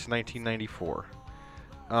 1st, 1994.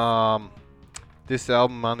 This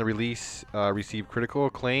album on the release received critical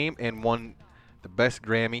acclaim and won the Best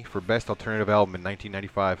Grammy for Best Alternative Album in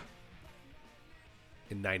 1995.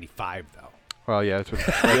 In 95, though. Well, yeah, that's what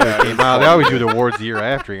it came out. They always do the awards the year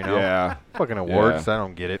after, you know. Yeah. Fucking awards, I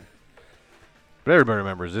don't get it. But everybody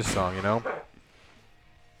remembers this song, you know.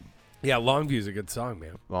 Yeah, Longview's a good song,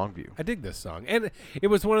 man. Longview. I dig this song. And it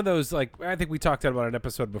was one of those, like, I think we talked about an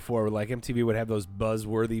episode before where, like, MTV would have those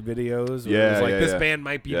buzzworthy videos. Where it was like, this band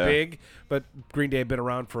might be big, but Green Day had been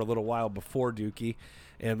around for a little while before Dookie.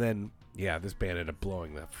 And then, yeah, this band ended up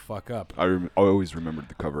blowing the fuck up. I always remembered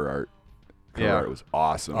the cover art. Yeah. Art was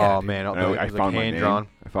awesome. Oh, man. And it I was, like, found my name. hand-drawn.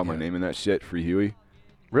 I found my name in that shit. Free Huey.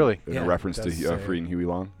 Really? In Yeah, a reference it to does say Free and Huey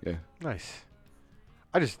Long. Yeah. Nice.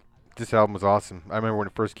 This album was awesome. I remember when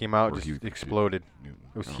it first came out, Or it Hugh- just exploded. Newton.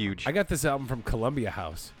 It was Oh. huge. I got this album from Columbia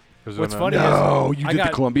House. It was What's on, funny No, is you I did the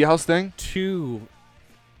got Columbia House thing?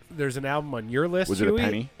 there's an album on your list, Was it a Huey,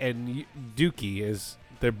 penny? and Dookie is.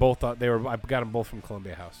 They're both. I got them both from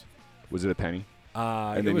Columbia House. Was it a penny?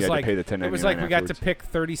 And then it you was had to like pay the $10.99 it was like we got to afterwards. pick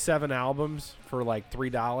 37 albums for like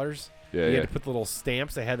 $3. Yeah, You yeah. had to put the little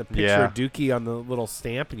stamps. They had the picture Yeah. of Dookie on the little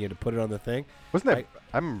stamp, and you had to put it on the thing. Wasn't that?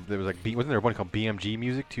 I remember there was like wasn't there one called BMG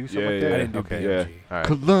Music too? Something like Yeah, that. I didn't do okay. BMG. Yeah. All right.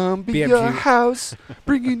 Columbia BMG. House,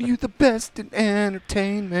 bringing you the best in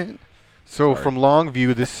entertainment. So Sorry. from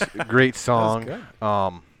Longview, this great song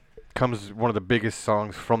good. comes one of the biggest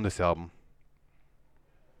songs from this album.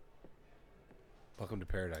 Welcome to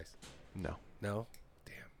Paradise. No, No,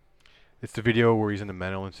 damn. it's the video where he's in the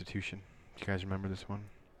mental institution. Do you guys remember this one?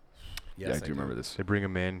 Yes, Yeah, I do remember this. They bring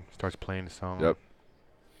him in, starts playing the song. Yep.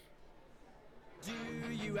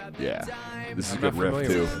 Yeah. This is a I'm good not riff, familiar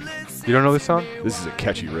too. with You don't know this song? This is a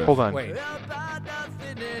catchy riff. Hold on. Wait,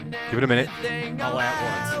 Give it a minute. all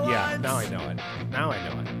at once. Yeah, now I know it. Now I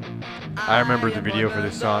know it. I remember the video for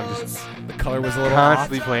this song. Just The color was a little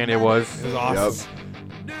constantly off. playing. It was. It was awesome.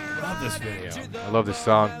 Love this video. I love this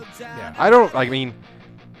song. Yeah. I don't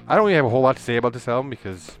really have a whole lot to say about this album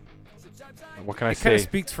because what can I It kind say? of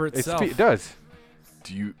speaks for itself. It does.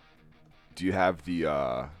 Do you have the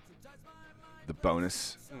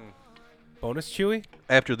bonus? Bonus Chewy?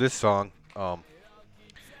 After this song,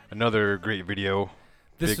 another great video,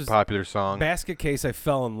 This big was popular song. Basket Case. I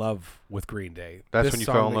fell in love with Green Day. That's this when you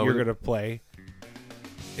song fell in that love you're with it? gonna play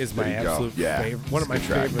is my There you go. absolute Yeah. favorite. One of my It's a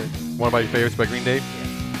good track. favorite. One of my favorites by Green Day.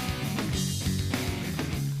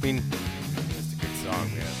 I mean, Just a good song,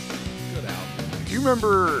 man. Good album. Do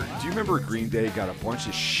you remember Green Day got a bunch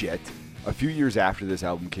of shit a few years after this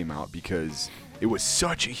album came out because it was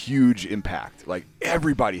such a huge impact. Like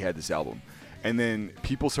everybody had this album. And then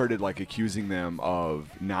people started like accusing them of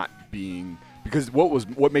not being because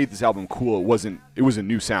what made this album cool, it was a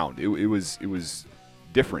new sound. It was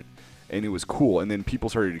different and it was cool. And then people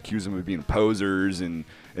started accusing them of being posers and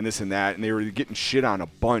this and that, and they were getting shit on a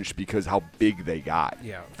bunch because how big they got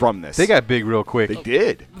from this. they got big real quick. They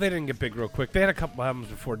did. They didn't get big real quick. They had a couple albums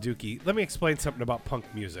before Dookie. Let me explain something about punk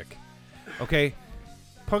music. Okay?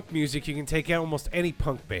 Punk music, you can take out almost any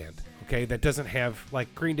punk band, okay, that doesn't have,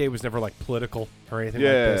 like, Green Day was never, like, political or anything like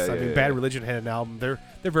this. I mean, Bad Religion had an album. They're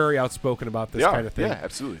very outspoken about this kind of thing. Yeah,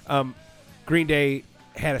 absolutely. Green Day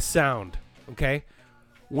had a sound, okay?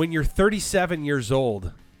 When you're 37 years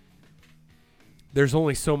old, there's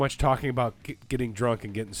only so much talking about getting drunk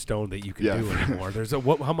and getting stoned that you can do anymore.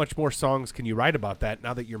 How much more songs can you write about that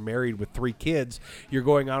now that you're married with 3 kids? You're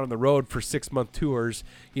going out on the road for 6-month tours.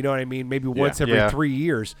 You know what I mean? Maybe once every 3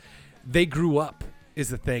 years. They grew up is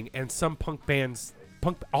the thing, and some punk bands,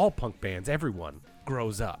 all punk bands, everyone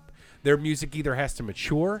grows up. Their music either has to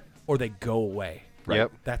mature or they go away. Right.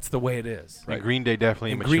 Yep. That's the way it is. And Green Day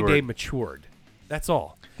definitely And matured. Green Day matured. That's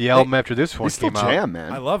all. The album after this one They still came out. jam,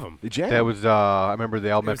 man. I love them. They jam. That was I remember the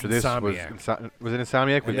album It was after this Insomniac. was it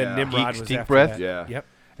Insomniac with And then Nimrod Geek was Stink after Breath. that. Yeah. Yep.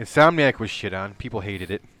 Insomniac was shit on. People hated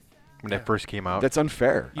it when that first came out. That's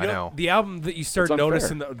unfair. You I know. The album that you start It's unfair.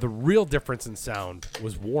 noticing the real difference in sound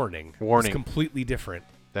was Warning. Warning. It's completely different.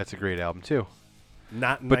 That's a great album too.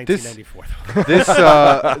 Not in But this- 1994,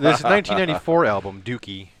 though. This 1994 album,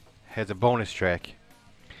 Dookie, has a bonus track,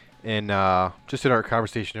 And just in our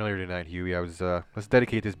conversation earlier tonight, Huey, I was let's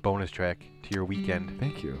dedicate this bonus track to your weekend,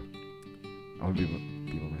 Thank you. I want to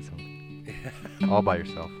be by myself. all by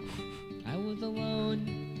yourself. I was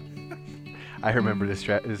alone. I remember this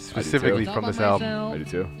track specifically from this album. I do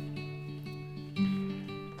too.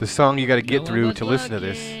 The song you got to get No through one to was listen to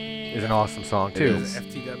this is an awesome song It too. is.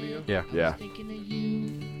 FTW. Yeah. Yeah. Thinking of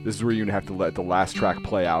you. This is where you're gonna have to let the last track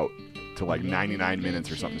play out to like 99 minutes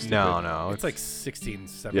or something stupid. No, It's like 16,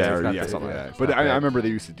 17. Yeah, it's or, not yeah, that- something yeah, like that. it's But not I bad. remember they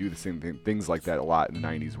used to do the same things like that a lot in the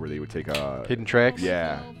 90s, where they would take a hidden tracks.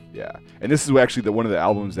 Yeah, yeah. And this is actually one of the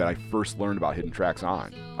albums that I first learned about hidden tracks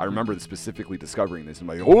on. I remember specifically discovering this and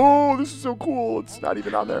like, oh, this is so cool. It's not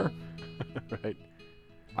even on there. Right.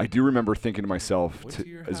 I do remember thinking to myself Went to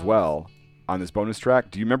your as house. well on this bonus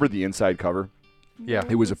track. Do you remember the inside cover? Yeah.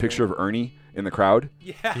 It was a picture of Ernie in the crowd.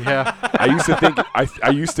 Yeah. Yeah. I used to think I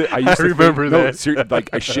used to remember think, no, that. like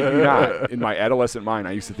I shit you not. In my adolescent mind,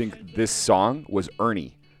 I used to think this song was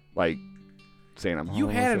Ernie, like saying I'm. You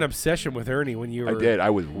home. had an obsession with Ernie when you were. I did.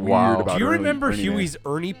 I was weird Wow. about. Do you Ernie- remember Ernie Man. Huey's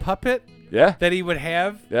Ernie puppet Yeah. that he would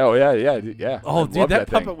have? Yeah. Oh yeah. Yeah. Yeah. Oh, I dude, loved that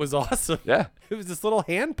thing. puppet was awesome. Yeah. It was this little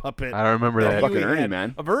hand puppet. I don't remember that. Fucking Huey Ernie, had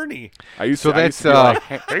man. Of Ernie. I used So to. I used that's, to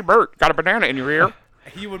be like, hey Bert, got a banana in your ear?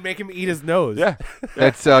 He would make him eat his nose. Yeah.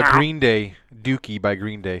 That's Green Day, Dookie by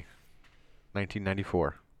Green Day,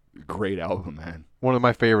 1994. Great album, man. One of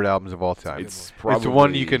my favorite albums of all time. It's probably It's the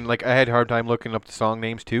one you can like. I had a hard time looking up the song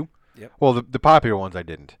names too. Yep. Well, the popular ones I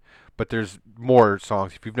didn't, but there's more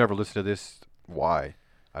songs. If you've never listened to this, why?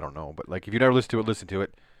 I don't know. But like, if you never listened to it, listen to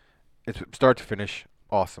it. It's start to finish,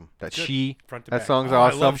 awesome. That Good. She, Front to that back. song's Oh,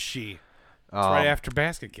 awesome. I love She. It's right Um, after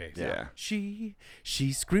Basket Case. Yeah. She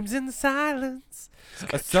screams in the silence.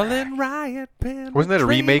 A sullen riot pen. Wasn't that a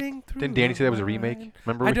remake? Didn't Danny say that was a remake?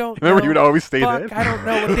 Remember? I don't Remember know. you would always say Fuck, that. I don't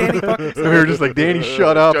know what Danny fucking And we were just like, Danny,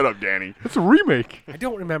 shut up. Shut up, Danny. It's a remake. I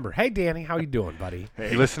don't remember. Hey, Danny, how you doing, buddy?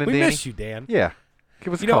 You listening, We Danny? miss you, Dan. Yeah.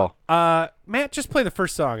 Give us a You call. know, Matt, just play the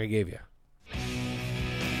first song I gave you.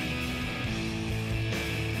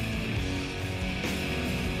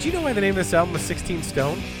 Do you know why the name of this album is 16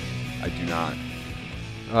 Stone? I do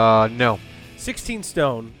not. No. 16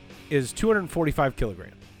 Stone is 245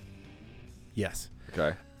 kilograms. Yes.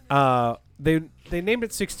 Okay. They named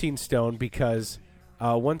it 16 Stone because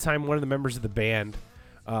one time one of the members of the band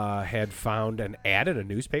had found an ad in a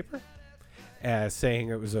newspaper saying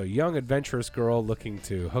it was a young adventurous girl looking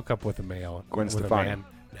to hook up with a male. Gwen with a Stefani. man.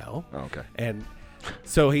 No. Oh, okay. And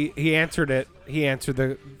so he answered it. He answered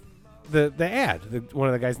the ad. One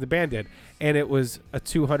of the guys in the band did, and it was a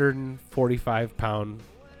 245-pound,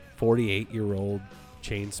 48-year-old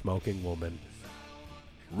chain smoking woman.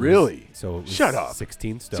 Really? So it was Shut up.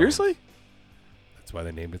 16 Stone. Seriously? That's why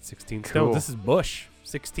they named it 16 Stone. Cool. This is Bush.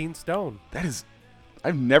 16 Stone. That is.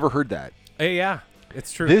 I've never heard that. Hey, yeah,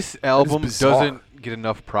 it's true. This album bizarre. doesn't get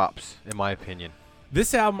enough props, in my opinion.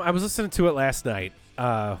 This album, I was listening to it last night,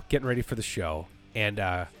 getting ready for the show, and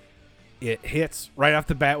it hits right off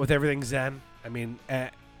the bat with Everything Zen. I mean,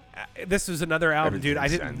 this was another album, dude. I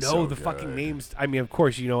Everything didn't Zen's know so the fucking good. names. I mean, of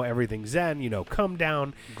course, you know Everything Zen, you know Come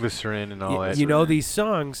Down, Glycerin and all y- that. you know these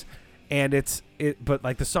songs, and but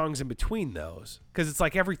like the songs in between those, because it's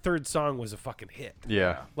like every third song was a fucking hit.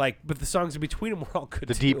 Yeah. Like, but the songs in between them were all good.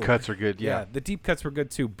 The too. deep cuts are good, yeah. the deep cuts were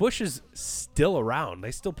good too. Bush is still around.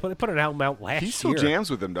 They still put an album out last He still year.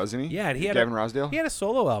 jams with them, doesn't he? Yeah, and he had Gavin a, Rossdale. He had a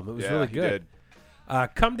solo album. It was Yeah, really he good. did.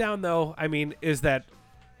 Come Down though, I mean, is that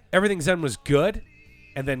Everything Zen was good,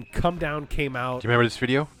 and then Come Down came out. Do you remember this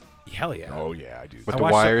video? Hell yeah. Oh yeah, I do. With I the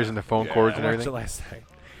watched wires and the phone cords I and watched everything? it last night.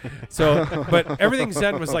 So, but Everything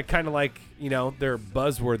Zen was like kind of like, you know, their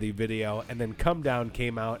buzzworthy video, and then Come Down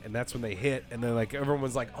came out, and that's when they hit, and then like everyone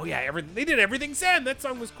was like, oh yeah, they did Everything Zen. That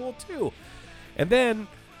song was cool too. And then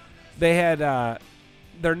they had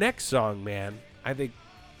their next song, man. I think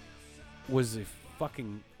was a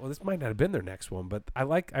fucking. Well, this might not have been their next one, but I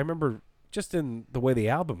remember just in the way the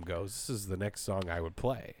album goes, this is the next song I would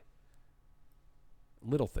play.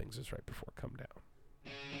 Little Things is right before Come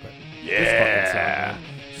Down. But this fucking song, man.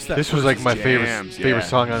 Just that This was first like my jams, favorite yeah.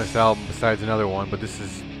 song on this album, besides another one. But this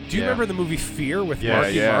is. Do you remember the movie Fear with Yeah,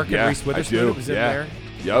 Marky yeah, Mark yeah, and Reese I Witherspoon? do, It was in yeah. there.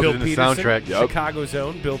 Yep. Bill in the Peterson, soundtrack. Yep. Chicago's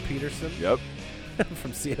own Bill Peterson Yep.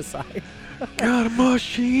 from CSI. Got a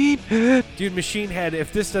machine head. Dude, Machine Head.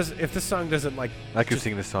 If this song doesn't like, I could just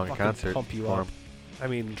sing this song in fucking concert. pump you for up. him. I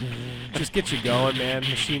mean, just get you going, man.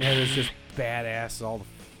 Machine Head is just badass. All the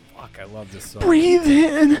fuck, I love this song. Breathe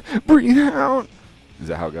in, breathe out. Is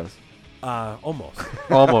that how it goes? Almost.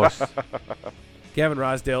 Almost. Gavin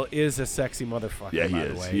Rossdale is a sexy motherfucker. Yeah, he by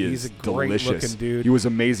is. The way. He He's is a great delicious. looking dude. He was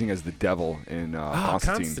amazing as the devil in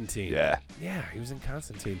Constantine. Constantine. Yeah. Yeah, he was in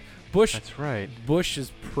Constantine. Bush. That's right. Bush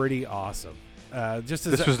is pretty awesome. Just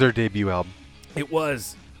as This was their debut album. it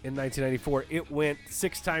was in 1994. It went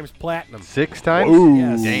 6 times platinum. 6 times? Ooh,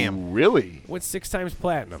 Yes. Damn. Really? Went 6 times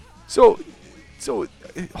platinum. So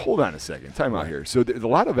hold on a second. Time out here. So a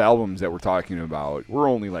lot of albums that we're talking about, we're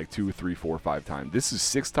only like 2, 3, 4, 5 times. This is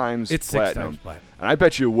 6 times It's 6 platinum. times platinum. And I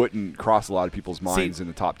bet you it wouldn't cross a lot of people's minds in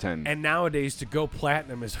the top 10. And nowadays, to go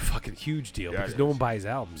platinum is a fucking huge deal Yeah, because it no is. one buys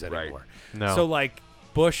albums Right. anymore. No. So like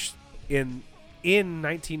Bush in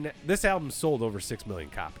 19 this album sold over 6 million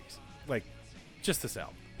copies. Like just this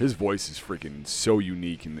album. His voice is freaking so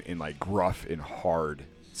unique and like gruff and hard.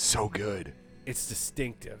 So good. It's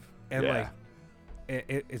distinctive and Yeah. like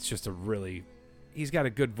it's just a really. He's got a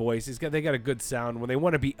good voice. They got a good sound. When they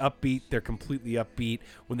want to be upbeat, they're completely upbeat.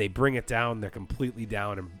 When they bring it down, they're completely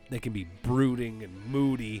down, and they can be brooding and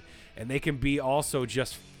moody, and they can be also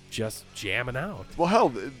just jamming out. Well,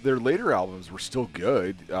 hell, their later albums were still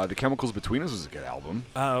good. The Chemicals Between Us was a good album.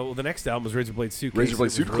 Well, the next album was Razor Blade Suitcase. Razor Blade It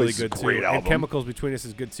was Suitcase really is a good great too. album. And Chemicals Between Us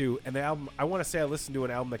is good too. And the album, I want to say I listened to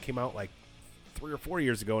an album that came out like 3 or 4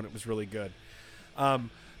 years ago, and it was really good.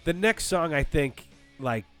 The next song, I think,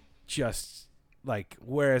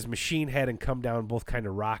 whereas Machine Head and Come Down both kind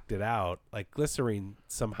of rocked it out, like Glycerine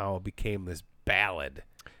somehow became this ballad.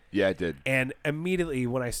 Yeah, it did. And immediately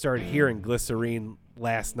when I started hearing Glycerine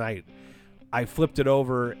last night, I flipped it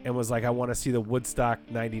over and was like, I want to see the Woodstock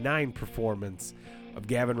 99 performance of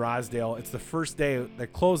Gavin Rossdale. It's the first day. They're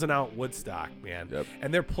closing out Woodstock, man. Yep.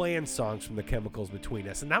 And they're playing songs from the Chemicals Between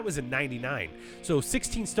Us. And that was in 99. So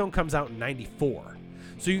 16 Stone comes out in 94.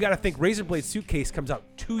 So you got to think Razor Blade Suitcase comes out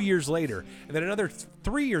 2 years later. And then another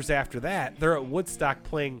 3 years after that, they're at Woodstock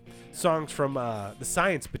playing songs from the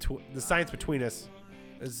Science Between Us.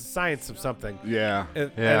 Is the Science of something. Yeah.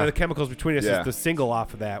 And the Chemicals Between Us Yeah. is the single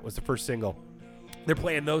off of that. Was the first single. They're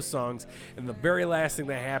playing those songs, and the very last thing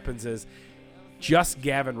that happens is just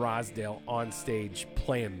Gavin Rossdale on stage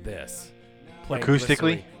playing this. Playing Acoustically?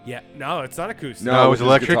 Glycerine. Yeah. No, it's not acoustic. No, it was his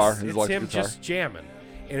electric. guitar. His It's electric him guitar. just jamming,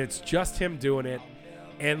 and it's just him doing it,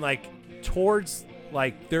 and like towards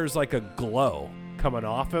like there's like a glow coming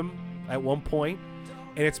off him at one point,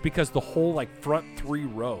 and it's because the whole like front 3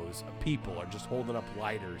 rows of people are just holding up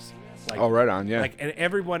lighters. Like, Oh, right on, yeah. Like, and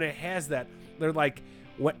everyone that has that, they're like,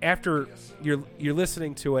 what after you're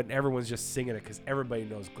listening to it and everyone's just singing it because everybody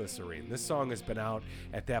knows Glycerine. This song has been out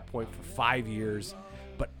at that point for 5 years,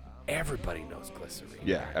 but everybody knows Glycerine.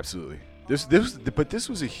 Yeah, absolutely. This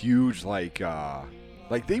was a huge like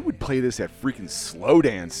they would play this at freaking slow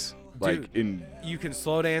dance like Dude, in You can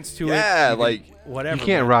slow dance to it. Yeah, you can- like, whatever. You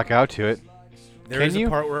can't man. rock out to it. There can is you? a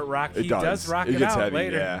part where it rocks. it He does. does rock it it gets out heavy.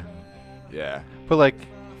 later. Yeah. But like,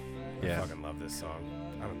 I yeah. fucking love this song.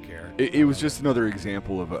 I don't care. It was just another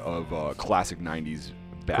example of classic '90s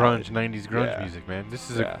ballad. Grunge, 90s grunge Yeah. music, man. This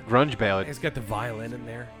is Yeah. a grunge ballad. It's got the violin in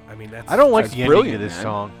there. I mean, that's. I don't like That's the ending brilliant, of this man.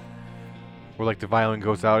 song. Where like the violin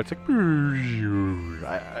goes out, it's like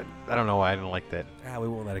I don't know why I didn't like that. We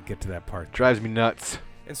won't let it get to that part. Drives me nuts.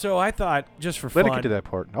 And so I thought, just for Let fun, it get to that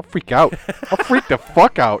part. I'll freak out. I'll freak the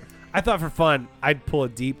fuck out. I thought for fun, I'd pull a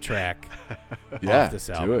deep track Yeah, off this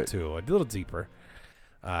do album it. too, a little deeper.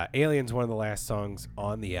 Alien's one of the last songs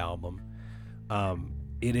on the album.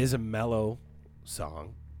 It is a mellow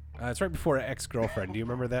song. It's right before Ex-Girlfriend. Do you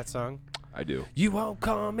remember that song? I do. You won't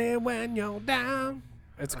call me when you're down.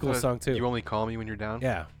 It's a cool song too. You only call me when you're down?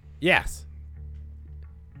 Yeah. Yes.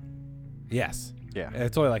 Yes. Yeah.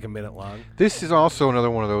 It's only like a minute long. This is also another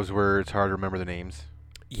one of those where it's hard to remember the names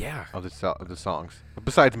Yeah. of the songs.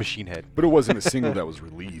 Besides Machine Head. But it wasn't a single that was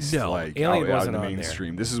released. No, like Alien out wasn't in the on there.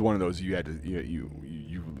 mainstream. This is one of those you had to you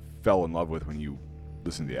fell in love with when you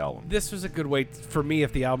listened to the album. This was a good way for me.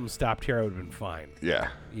 If the album stopped here, I would have been fine. Yeah.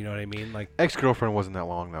 You know what I mean? Like, Ex-Girlfriend wasn't that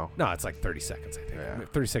long though. no, it's like 30 seconds, I think. Yeah.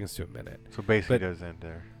 30 seconds to a minute. So basically But- it does end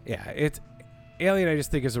there. Yeah, it's Alien. I just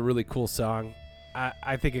think is a really cool song. I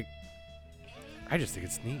just think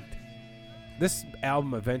it's neat. This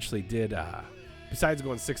album eventually did, besides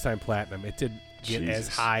going 6-time platinum, it did get as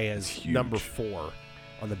Jesus, high it's as huge. number 4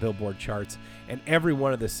 on the Billboard charts. And every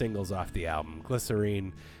one of the singles off the album,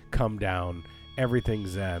 Glycerine, Come Down, Everything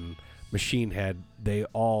Zen, Machine Head, they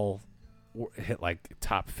all hit like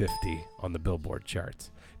top 50 on the Billboard charts.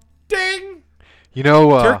 Ding! You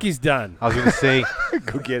know, Turkey's done. I was gonna say,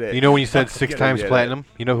 Go get it. you know when you said Get 6 it, times get it. platinum,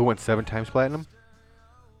 you know who went 7 times platinum?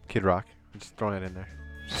 Kid Rock. I'm just throwing that in there.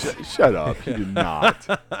 Shut up. You did not.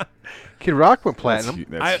 Kid Rock went platinum.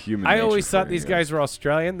 That's human I nature always for thought you these guys were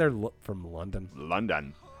Australian. They're from London.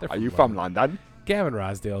 London. They're Are you from London? Gavin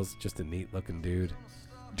Rosdale's just a neat looking dude.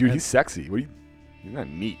 Dude, he's sexy. He's not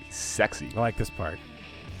neat. He's sexy. I like this part.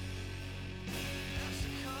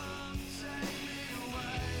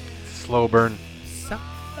 Slow burn.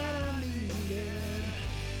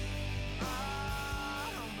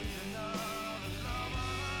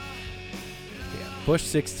 Bush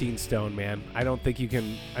 16 Stone, man. I don't think you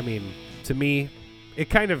can. I mean, to me, it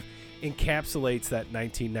kind of encapsulates that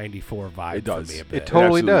 1994 vibe. It does. For me a bit. It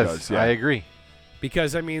totally absolutely does. does, yeah. I agree.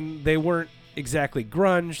 Because I mean, they weren't exactly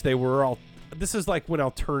grunge. They were all. This is like when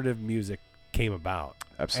alternative music came about.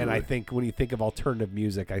 Absolutely. And I think when you think of alternative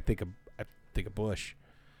music, I think of Bush.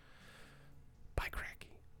 Bye,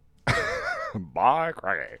 Cracky. Bye,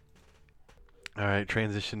 Cracky. All right,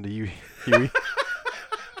 transition to you, Huey.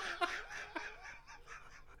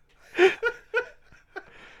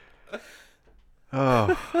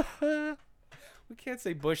 Oh, We can't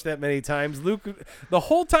say Bush that many times. Luke, the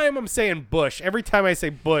whole time I'm saying Bush, every time I say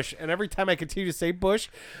Bush, and every time I continue to say Bush,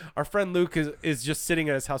 our friend Luke is just sitting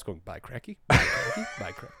at his house going, bye, Cracky, bye, Cracky,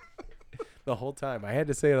 bye, Cracky. The whole time. I had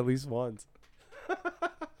to say it at least once.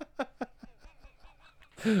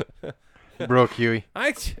 broke Huey.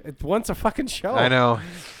 It's once a fucking show. I know.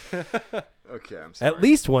 Okay, I'm sorry. At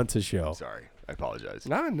least once a show. I'm sorry. I apologize.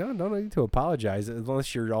 No need to apologize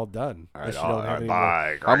unless you're all done. All right, Unless you don't have any more.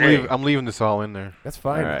 bye, I'm, Cracky. I'm leaving this all in there. That's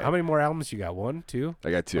fine. All right. How many more albums you got? 1, 2?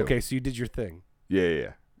 I got 2. Okay, so you did your thing.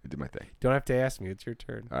 Yeah. I did my thing. Don't have to ask me. It's your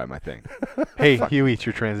turn. All right, my thing. Hey, Huey, it's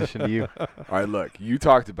your transition to you. All right, look. You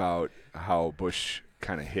talked about how Bush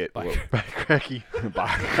kind of hit. Bye. what- Bye, Cracky.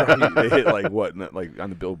 they hit like what? Like on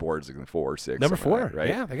the billboards, like 4 or 6. Number something 4. like that, right?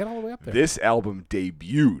 Yeah, they got all the way up there. This album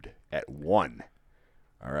debuted at 1.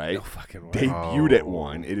 All right. No fucking way. Debuted at Oh.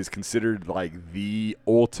 1. It is considered like the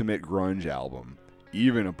ultimate grunge album,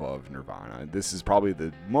 even above Nirvana. This is probably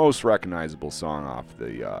the most recognizable song off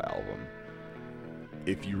the album.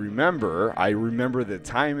 If you remember, I remember the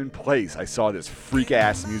time and place I saw this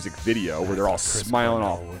freak-ass music video where they're all Chris smiling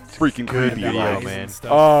all Cornell. freaking Good creepy. video, like, man.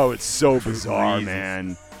 oh, it's so bizarre, Crazy.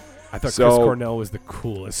 man. I thought So, Chris Cornell was the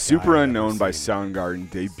coolest. Super guy I've Unknown ever by seen. Soundgarden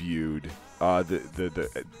debuted.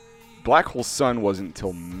 The Black Hole Sun wasn't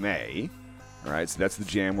until May. All right, so that's the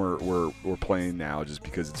jam we're playing now, just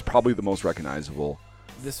because it's probably the most recognizable.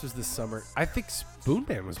 This was the summer. I think Spoon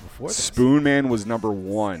Man was before this. Spoon Man was number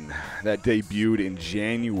 1. That debuted in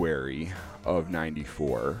January of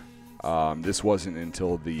 '94. This wasn't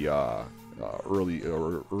until the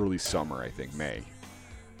early summer, I think, May.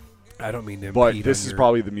 I don't mean to. But impede this on is your-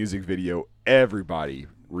 probably the music video everybody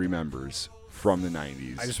remembers from the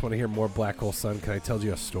 '90s. I just want to hear more Black Hole Sun. Can I tell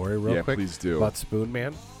you a story real Yeah, quick? please do. About Spoon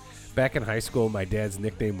Man. Back in high school, my dad's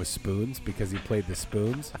nickname was Spoons because he played the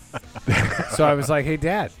spoons. So I was like, hey,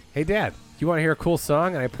 Dad, you want to hear a cool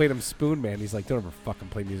song? And I played him Spoon Man. He's like, don't ever fucking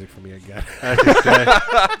play music for me again.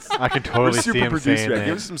 I can We're totally see super him producer, saying man. that.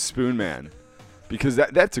 Give us some Spoon Man, because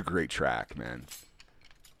that's a great track, man.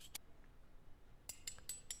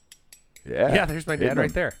 Yeah. Yeah, there's my dad Hitting right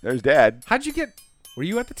him. there. There's Dad. How'd you get? Were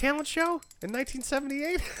you at the talent show in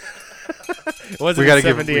 1978? Was We it gotta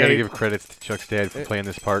 78? give credits to Chuck's dad for playing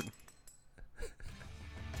this part.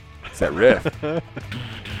 It's that riff.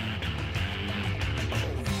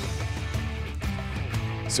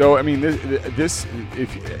 So I mean, this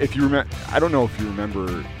if you remember, I don't know if you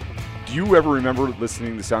remember. Do you ever remember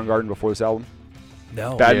listening to Soundgarden before this album?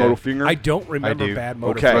 No. Bad Yeah. Motor Finger. I don't remember do. Bad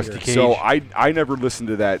Motor Okay, Rusty Finger. Cage. so I never listened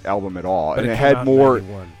to that album at all, But and it it came had out in more.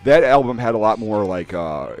 91. That album had a lot more like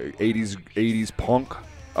 80s punk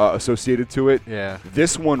associated to it. Yeah.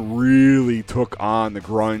 This one really took on the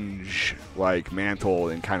grunge like mantle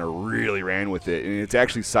and kind of really ran with it, and it's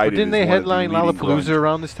actually But cited. didn't as they one of the headline leading Lollapalooza grunge-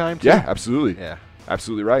 around this time too? Yeah, absolutely. Yeah.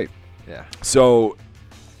 Absolutely right. Yeah. So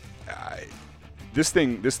this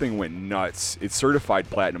thing went nuts. It's certified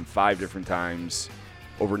platinum 5 different times.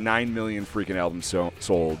 Over 9 million freaking albums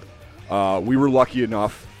sold. We were lucky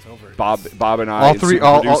enough. Bob and I, All and three, super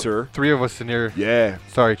all producer. 3 of us in here. Yeah.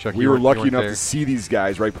 Sorry, Chuck. We you were weren't- you lucky weren't enough there. to see these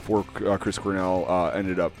guys right before Chris Cornell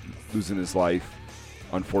ended up losing his life,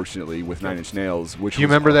 unfortunately, with 9 Inch Nails. Which Do you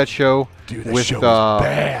was remember that show Dude, that with show was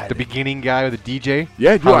bad. the beginning guy with the DJ?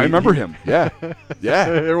 Yeah, dude, How I he- remember him. Yeah, yeah.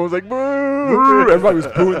 Everyone was like, "Boo!" Everybody was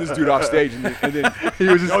booing this dude off stage, and then He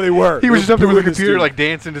was just, no, they were. He They was were just up there with booing the this computer, dude. like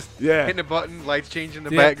dancing, just Yeah. hitting a button, lights changing in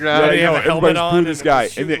the Yeah. background. Yeah, he had a helmet everybody's on booing and this it guy,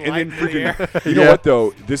 was and then shooting light in the freaking. You know Yeah. what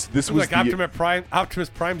though? This It was was like the Optimus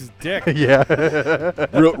Prime's dick. Yeah.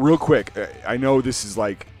 real quick. I know this is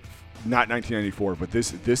like not 1994, but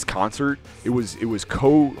this concert it was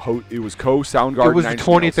co Soundgarden. It was the 9 Inch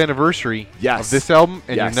 20th Nails. anniversary Yes. of this album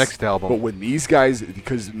and Yes. your next album. But when these guys,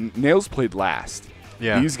 because Nails played last,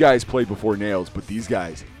 Yeah. these guys played before Nails, but these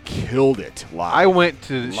guys killed it live. I went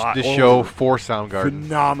to the show for Soundgarden.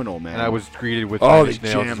 Phenomenal, man. And I was greeted with Oh, Nine Inch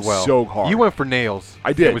they Nails jammed as well. so hard. You went for Nails.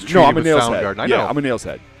 I did. and was No, treated I'm a with Nails Soundgarden. head. I know. Yeah, I'm a Nails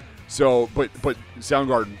head. So, but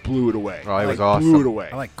Soundgarden blew it away. Oh, it was Blew awesome. it away.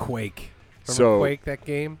 I like Quake. Remember So- Quake, that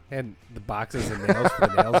game? And the boxes of nails for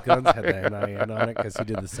the nails guns had the NIN on it because he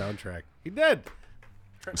did the soundtrack. He did.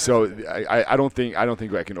 So I don't think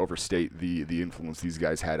I can overstate the influence these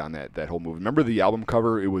guys had on that whole movie. Remember the album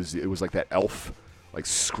cover? It was like that elf like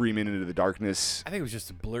screaming into the darkness. I think it was just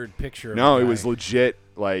a blurred picture. No, of a it guy. was legit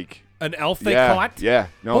like An elf they yeah, caught? Yeah,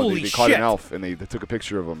 no, Holy they caught shit. an elf and they took a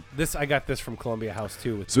picture of him. I got this from Columbia House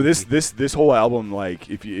too. With So this whole album, like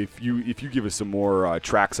if you give us some more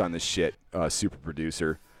tracks on this shit, super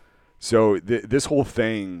producer. So this whole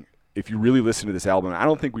thing, if you really listen to this album, I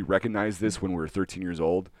don't think we recognized this when we were 13 years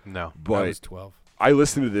old. No, but I was 12. I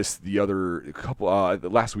listened to this the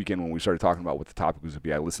last weekend when we started talking about what the topic was to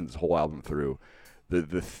be. I listened to this whole album through.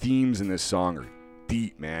 The themes in this song are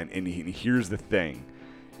deep, man. And here's the thing.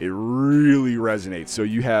 It really resonates. So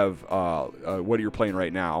you have what you're playing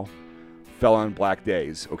right now, Fell on Black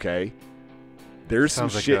Days, okay? There's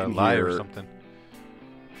Sounds some like shit a in live here. or something.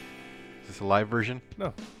 Is this a live version?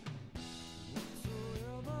 No.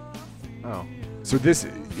 Oh. So this,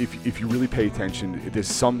 if you really pay attention, this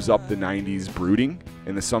sums up the 90s brooding,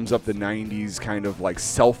 and this sums up the 90s kind of like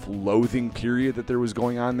self-loathing period that there was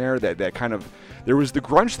going on there. That kind of, there was the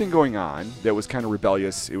grunge thing going on that was kind of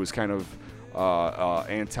rebellious. It was kind of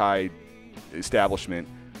anti-establishment,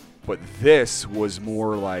 but this was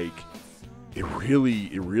more like it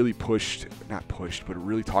really pushed, not pushed, but it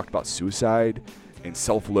really talked about suicide and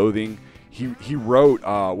self-loathing. He wrote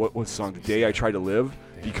what song? The Day I Tried to Live,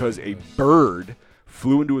 because a bird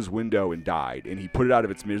flew into his window and died, and he put it out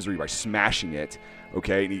of its misery by smashing it.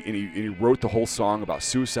 Okay, and he wrote the whole song about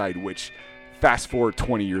suicide. Which, fast forward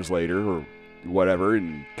 20 years later or whatever,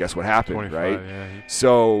 and guess what happened, right? Yeah.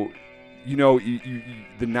 So, you know,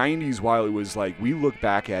 the 90s, while it was like, we look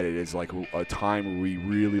back at it as like a time where we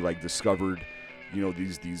really like discovered, you know,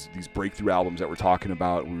 these breakthrough albums that we're talking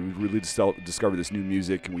about. We really discovered this new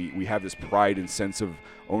music, and we have this pride and sense of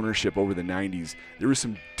ownership over the 90s. There was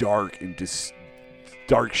some dark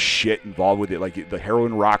shit involved with it, like the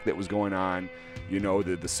heroin rock that was going on, you know,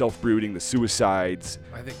 the self-brooding, the suicides.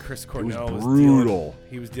 I think Chris Cornell was brutal.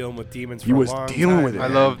 He was dealing with demons for He a was long dealing time. with it. I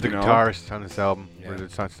love the you know? guitarist on this album. Yeah. Or the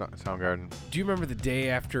Soundgarden. Do you remember the day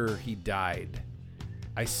after he died?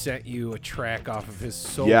 I sent you a track off of his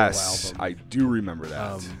solo Yes, album. I do remember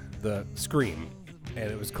that. The Scream,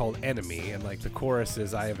 and it was called Enemy, and like the chorus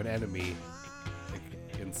is, "I have an enemy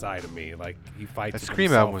like, inside of me." Like he fights. That with Scream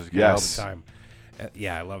himself album was good. Yes. all the time.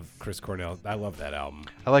 Yeah, I love Chris Cornell. I love that album.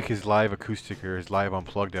 I like his live acoustic or his live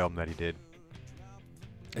unplugged album that he did.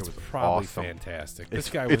 It's was probably awesome. fantastic. It's-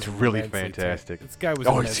 This guy was it's really immensely fantastic. This guy was.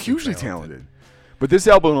 Oh, he's immensely hugely talented. But this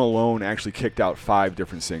album alone actually kicked out 5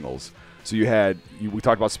 different singles. So we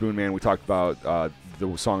talked about Spoon Man. We talked about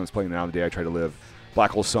the song that's playing now, The Day I Tried to Live.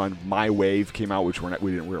 Black Hole Sun, My Wave came out, which we're not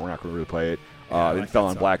going to really play it. I It like fell that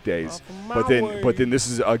on song. Black Days. But then this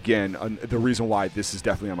is again the reason why this is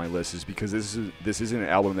definitely on my list is because this isn't an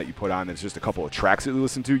album that you put on. It's just a couple of tracks that you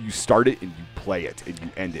listen to. You start it and you play it and you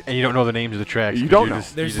end it. And you don't know the names of the tracks. You 'cause don't you're know.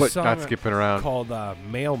 Just, There's you're a just song not skipping around. called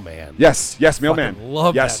Mailman. Yes, Mailman. Fucking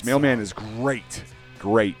love yes, that Mailman song. is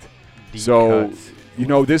great. Deep So, cuts. you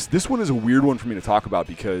know, this one is a weird one for me to talk about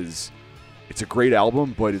because it's a great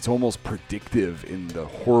album, but it's almost predictive in the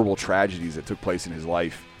horrible tragedies that took place in his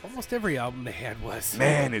life. Almost every album they had was.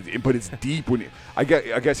 Man, but it's deep. I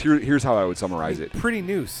guess here's how I would summarize it. Pretty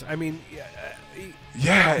Noose. I mean,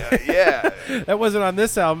 Yeah. that wasn't on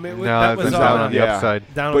this album. It was, No, that it was was on, down on the yeah.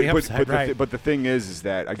 upside. Down on the upside, right? But the thing is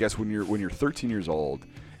that I guess when you're 13 years old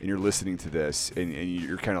and you're listening to this and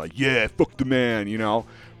you're kind of like, yeah, fuck the man, you know.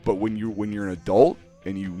 But when you're an adult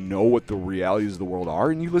and you know what the realities of the world are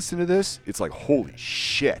and you listen to this, it's like, holy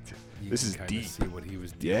shit, You this can is kinda deep. See what he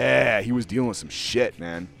was doing. Yeah, he was dealing with some shit,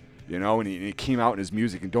 man. You know, and it came out in his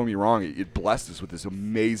music. And don't get me wrong, it blessed us with this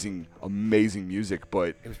amazing music.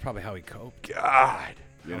 But It was probably how he coped. God,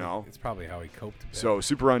 you know. It's probably how he coped. a bit. So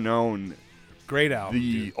Super Unknown, great album.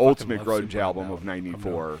 the dude. ultimate Fucking love grunge Super album Unknown. of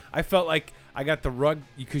 '94. I felt like I got the rug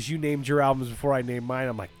because you named your albums before I named mine.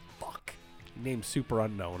 I'm like, fuck. You named Super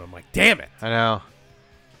Unknown. I'm like, damn it. I know.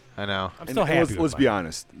 I'm And still happy. let's be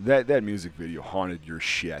honest. That music video haunted your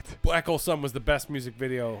shit. Black Hole Sun was the best music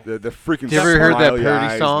video. The freaking. You ever heard that smiley parody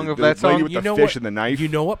eyes, song the of that lady song? with You the know fish what- and the knife. You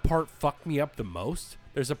know what part fucked me up the most?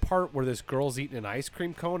 There's a part where this girl's eating an ice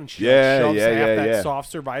cream cone and she Yeah, shoves yeah, half yeah, that yeah.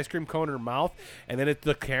 soft serve ice cream cone in her mouth, and then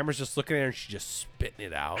the camera's just looking at her and she's just spitting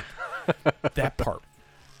it out. That part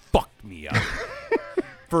fucked me up.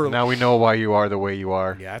 for Now we know why you are the way you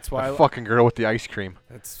are. yeah, that's why A fucking girl with the ice cream.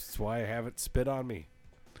 that's why I have it spit on me.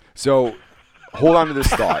 So, hold on to this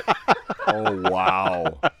thought. Oh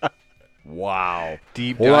wow, wow.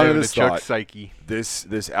 Deep Hold on dive to into this Chuck's thought. psyche.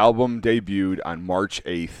 This album debuted on March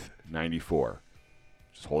 8th, 94.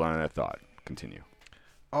 Just hold on to that thought. Continue.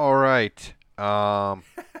 All right. My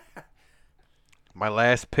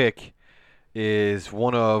last pick is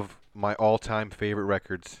one of my all-time favorite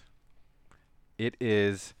records. It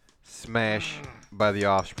is Smash by The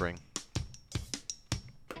Offspring.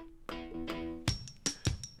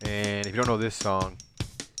 And if you don't know this song,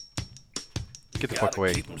 get the fuck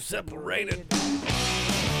away. Keep them separated.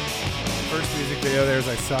 First music video there's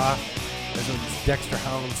I saw is when Dexter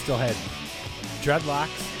Holland still had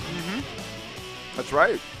dreadlocks. That's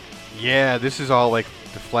right. Yeah, this is all like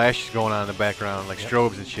the flash going on in the background, like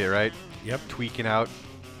strobes and shit, right? Yep. Tweaking out.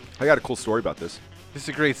 I got a cool story about this. This is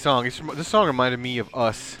a great song. This song reminded me of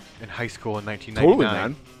us in high school in Totally,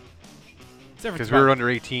 1999. man. Because we were under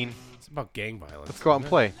 18. It's about gang violence. Let's go out and isn't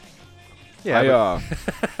play. Yeah,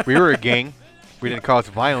 I, we were a gang. We didn't cause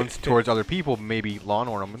violence towards other people, maybe lawn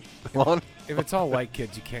ornament. Lawn. it? If it's all white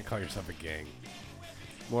kids, you can't call yourself a gang.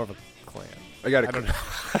 More of a clan. I got I don't a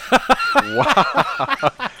know.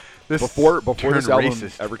 Wow. This before turned this album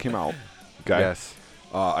racist. ever came out. Okay. Yes.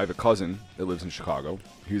 I have a cousin that lives in Chicago.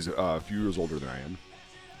 He's a few years older than I am.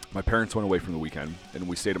 My parents went away from the weekend, and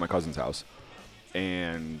we stayed at my cousin's house.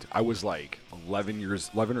 And I was like 11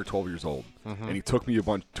 or 12 years old, and he took me to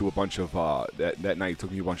a bunch of that night. He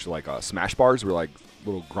took me to a bunch of like smash bars where like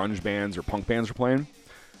little grunge bands or punk bands were playing.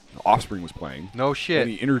 The Offspring was playing. No shit. And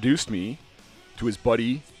he introduced me to his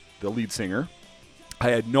buddy, the lead singer. I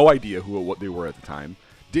had no idea what they were at the time.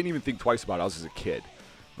 Didn't even think twice about it. I was just a kid,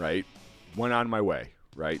 right? Went on my way,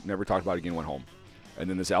 right? Never talked about it again. Went home, and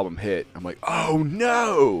then this album hit. I'm like, oh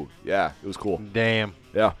no! Yeah, it was cool. Damn.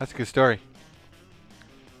 Yeah. That's a good story.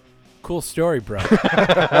 Cool story, bro.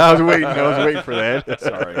 I was waiting for that.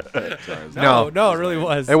 Sorry. No, it really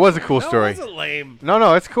was. It was a cool No, story. it wasn't lame.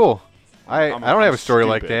 No, it's cool. I don't have I'm a story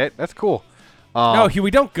like stupid. that. That's cool. No, Huey,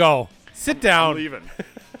 don't go. Sit down. leaving.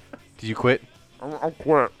 Did you quit? I'll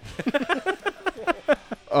quit.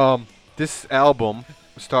 This album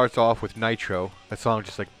starts off with Nitro. That song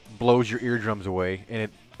just like blows your eardrums away, and it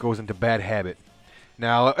goes into Bad Habit.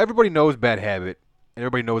 Now, everybody knows Bad Habit, and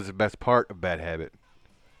everybody knows the best part of Bad Habit.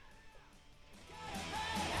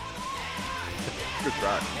 Good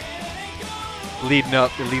track.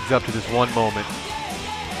 It leads up to this one moment.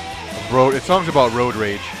 The song's about road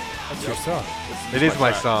rage. That's your song. It is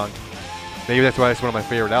my song. Maybe that's why it's one of my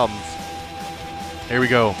favorite albums. Here we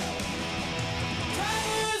go.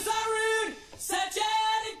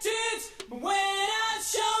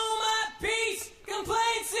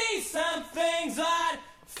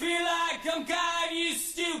 Feel like I'm God, you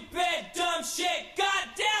stupid, dumb shit,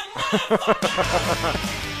 goddamn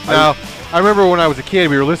motherfucker! Now, I remember when I was a kid,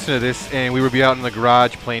 we were listening to this, and we would be out in the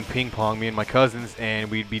garage playing ping pong, me and my cousins, and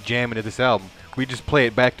we'd be jamming to this album. We'd just play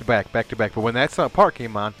it back to back, back to back. But when that song part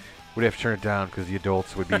came on, we'd have to turn it down because the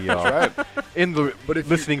adults would be in the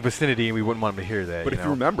listening vicinity, and we wouldn't want them to hear that. But if you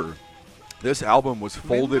remember, this album was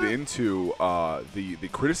folded into the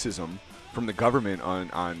criticism from the government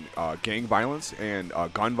on gang violence and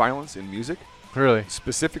gun violence in music. Really?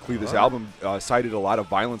 Specifically, this album cited a lot of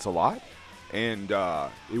violence a lot, and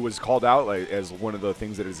it was called out as one of the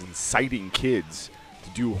things that is inciting kids to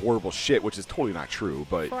do horrible shit, which is totally not true.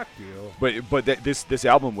 But Fuck you. but this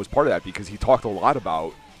album was part of that because he talked a lot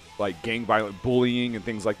about like gang violence, bullying, and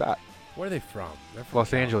things like that. Where are they from? They're from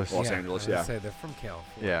Los Angeles. Los Angeles, yeah. Say they're from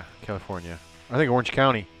California. Yeah, California. I think Orange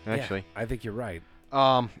County, actually. Yeah, I think you're right.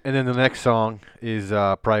 And then the next song is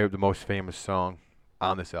probably the most famous song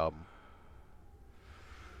on this album.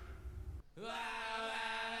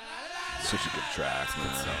 Such a good track, man.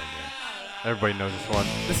 Everybody knows this one.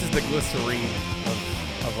 This is the glycerine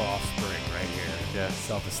of Offspring right here. Yeah.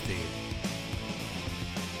 Self-Esteem.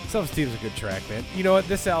 Self-Esteem is a good track, man. You know what?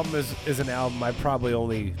 This album is an album I probably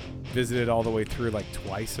only visited all the way through like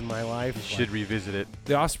twice in my life. You should revisit it.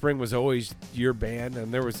 The Offspring was always your band,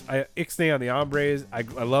 and there was Ixnay on the Hombres. I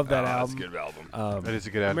love that album. That's a good album. That is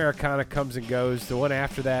a good album. Americana comes and goes. The one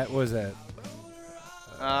after that was a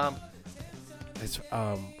it's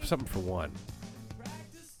something for one.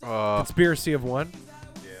 Conspiracy of One.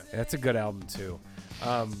 Yeah, that's a good album too.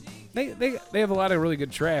 They have a lot of really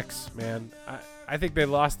good tracks, man. I think they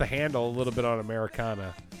lost the handle a little bit on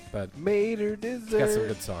Americana, but made her it's got some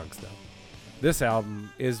good songs though. This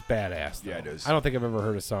album is badass. Though. Yeah, it is. I don't think I've ever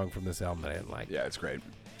heard a song from this album that I didn't like. Yeah, it's great.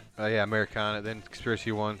 Yeah, Americana. Then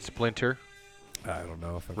Conspiracy One, Splinter, I don't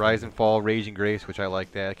know if I've Rise heard and Fall, Raging Grace, which I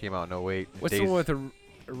like that. It came out in 08. What's the one with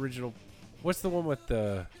original. What's the one with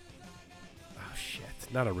the? Oh shit!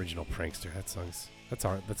 Not original prankster. That song's that's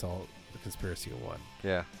all the conspiracy of one.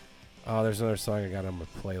 Yeah. Oh, there's another song I got on my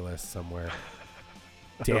playlist somewhere.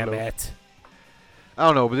 Damn it! I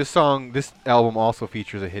don't know, but this album also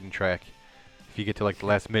features a hidden track. If you get to like the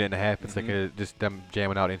last minute and a half, it's like just them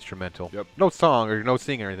jamming out instrumental. Yep. No song or no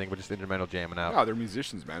singing or anything, but just instrumental jamming out. No, they're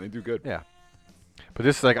musicians, man. They do good. Yeah. But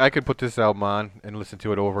this is like I could put this album on and listen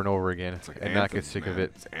to it over and over again It's like and not get sick of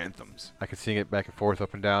it. It's anthems. I could sing it back and forth,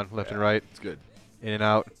 up and down, left and right, It's good. in and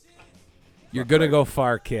out. You're gonna go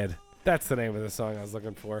far, kid. That's the name of the song I was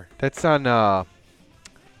looking for. That's on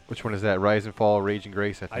which one is that? Rise and Fall, Rage and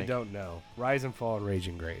Grace, I think. I don't know. Rise and Fall and Rage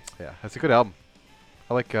and Grace. Yeah, that's a good album.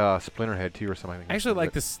 I like Splinterhead too or something. I actually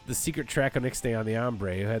like this the secret track on Next Day on the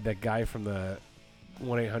Ombre. Who had that guy from the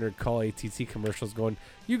 1-800-CALL-ATT commercials going,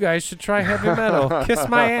 "You guys should try heavy metal. Kiss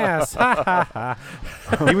my ass." Ha ha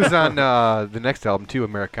ha. He was on the next album too,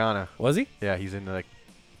 Americana. Was he? Yeah, he's in like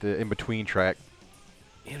the in between track.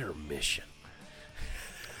 Intermission.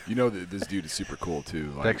 You know that this dude is super cool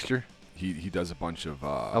too. Like, Dexter. He does a bunch of.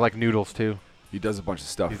 I like Noodles too. He does a bunch of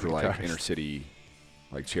stuff He's for a like guitarist. inner city,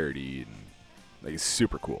 like charity, and like it's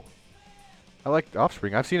super cool. I like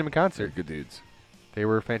Offspring. I've seen them in They're concert. good dudes. They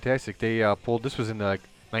were fantastic. They pulled. This was in like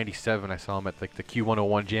 '97. I saw them at like the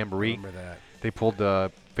Q101 Jamboree. Remember that? They pulled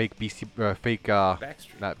the fake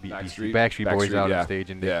Backstreet. not Backstreet. Backstreet Boys Backstreet, out yeah. on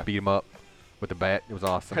stage and they Yeah. beat them up with the bat. It was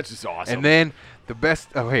awesome. That's just awesome. And then the best.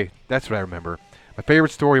 Oh, hey, that's what I remember. My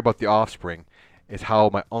favorite story about the Offspring is how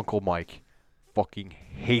my uncle Mike fucking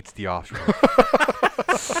hates the Offspring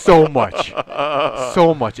so much,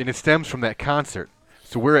 and it stems from that concert.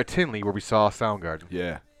 So we're at Tinley where we saw Soundgarden,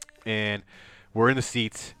 yeah. and we're in the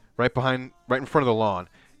seats right in front of the lawn.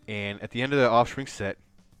 And at the end of the Offspring set,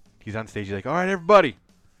 he's on stage. He's like, "All right, everybody,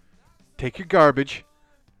 take your garbage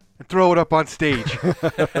and throw it up on stage."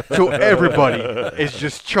 So everybody is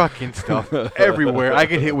just chucking stuff everywhere. I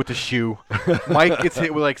get hit with the shoe. Mike gets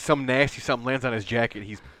hit with like some nasty something, lands on his jacket.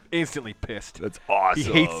 He's instantly pissed. That's awesome.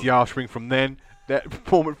 He hates the Offspring from then.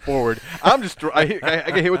 That moment forward, I'm just I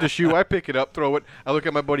get hit with the shoe. I pick it up, throw it. I look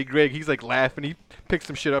at my buddy Greg. He's like laughing. He picks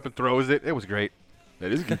some shit up and throws it. It was great.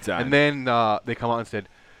 That is a good time. And then they come out and said,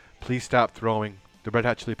 "Please stop throwing. The Red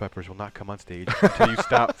Hot Chili Peppers will not come on stage until you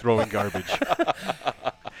stop throwing garbage."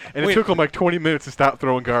 And Wait. it took them like 20 minutes to stop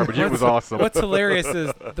throwing garbage. It was awesome. What's hilarious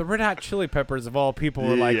is the Red Hot Chili Peppers of all people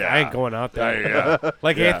were like, Yeah. "I ain't going out there." Yeah.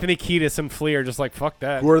 Like Yeah. Anthony Kiedis and Flea are just like, "Fuck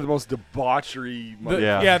that." Who are the most debauchery?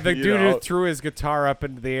 Yeah. The you dude know? who threw his guitar up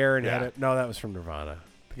into the air and had Yeah. it. No, that was from Nirvana.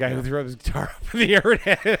 The guy who threw up his guitar up in the air and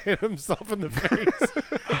had hit himself in the face.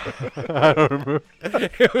 I don't remember.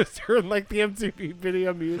 It was during like the MTV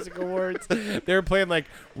Video Music Awards. They were playing like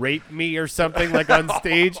 "Rape Me" or something like on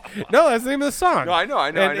stage. No, that's the name of the song. No, I know.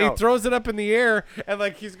 And he throws it up in the air, and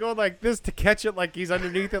like he's going like this to catch it, like he's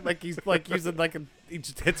underneath it, like he's like using like he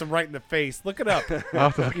just hits him right in the face. Look it up, I'll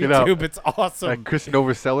have to look it up. YouTube. It's awesome. Like Chris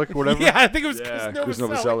Novoselic or whatever. Yeah, I think it was Yeah, Chris Chris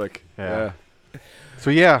Novoselic. Novoselic. Yeah. So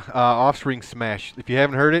yeah, Offspring smash. If you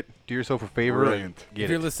haven't heard it, do yourself a favor. Brilliant. Get If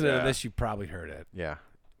you're it. listening Yeah. to this, you probably heard it. Yeah.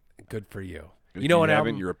 Good for you. If You know what haven't,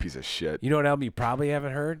 album? You're a piece of shit. You know what album you probably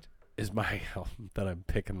haven't heard is my album that I'm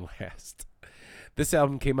picking last. This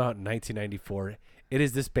album came out in 1994. It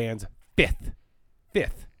is this band's fifth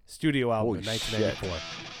studio album Holy in 1994.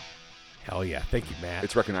 Hell yeah! Thank you, Matt.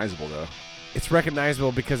 It's recognizable though. It's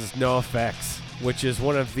recognizable because it's No Effects, which is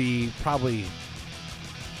one of the probably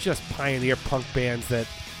just pioneer punk bands that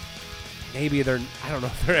maybe I don't know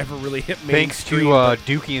if they're ever really hit Thanks to mainstream. but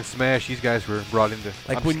Dookie and Smash, these guys were brought into.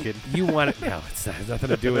 like I'm when just kidding. you want it, no, it has nothing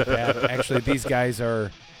to do with that. Actually, these guys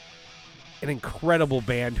are an incredible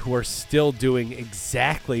band who are still doing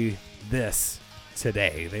exactly this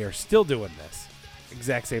today. They are still doing this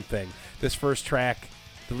exact same thing. This first track,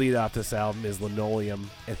 the lead off this album, is Linoleum,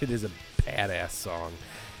 and it is a badass song.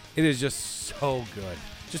 It is just so good.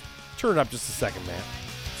 Just turn it up just a second, man.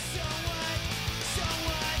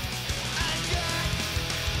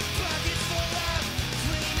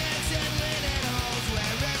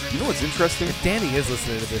 You know what's interesting? If Danny is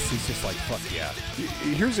listening to this, he's just like, fuck yeah.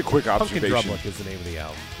 Here's a quick Punk and observation. Drublick is the name of the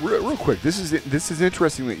album. Real quick, this is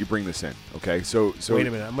interesting that you bring this in. Okay, so Wait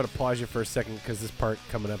a minute. I'm going to pause you for a second because this part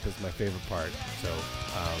coming up is my favorite part. So,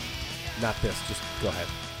 not this. Just go ahead.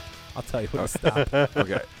 I'll tell you when to stop.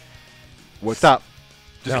 Okay, Stop.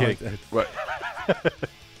 Just No, kidding. What?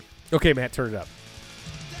 Okay, Matt, turn it up.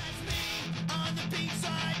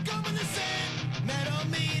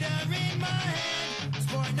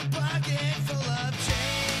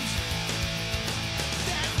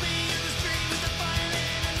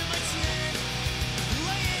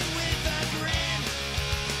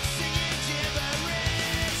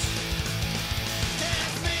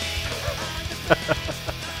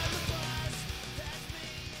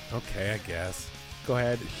 Okay, I guess. Go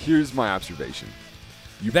ahead. Here's my observation.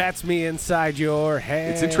 That's me inside your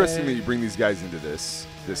head. It's interesting that you bring these guys into this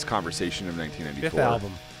conversation of 1994. Fifth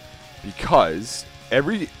album. Because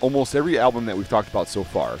almost every album that we've talked about so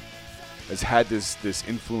far has had this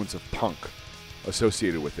influence of punk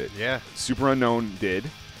associated with it. Yeah. Super Unknown did.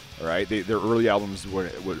 All right, their early albums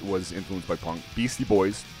was influenced by punk. Beastie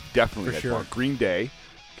Boys definitely For had sure. punk. Green Day,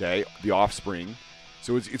 okay, The Offspring.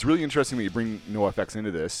 So it's really interesting that you bring NoFX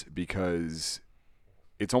into this because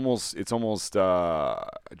it's almost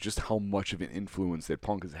just how much of an influence that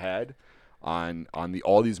punk has had on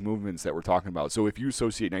all these movements that we're talking about. So if you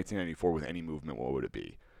associate 1994 with any movement, what would it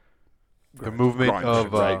be? The movement Grunge,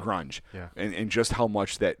 of right, grunge. Yeah. And just how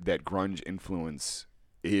much that grunge influence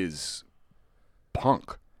is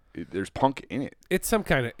punk. There's punk in it. It's some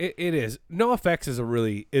kind of it is. NoFX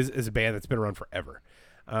is a band that's been around forever.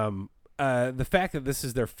 The fact that this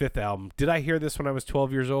is their fifth album, did I hear this when I was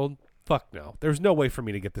 12 years old? Fuck no. There's no way for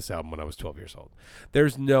me to get this album when I was 12 years old.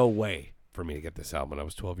 There's no way for me to get this album when I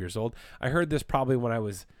was 12 years old. I heard this probably when I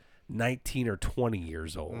was 19 or 20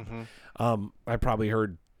 years old. Mm-hmm. I probably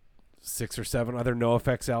heard 6 or 7 other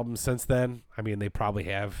NoFX albums since then. I mean, they probably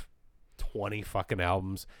have 20 fucking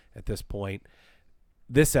albums at this point.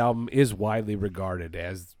 This album is widely regarded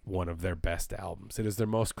as one of their best albums. It is their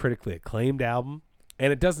most critically acclaimed album,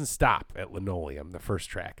 and it doesn't stop at Linoleum, the first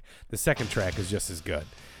track. The second track is just as good.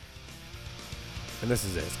 And this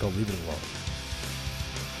is it. It's called Leave It Alone.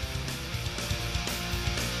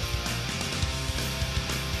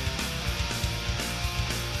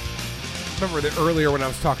 Remember that earlier when I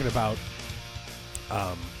was talking about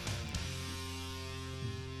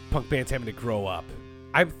punk bands having to grow up,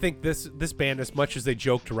 I think this band, as much as they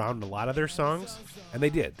joked around in a lot of their songs, and they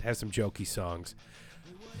did have some jokey songs,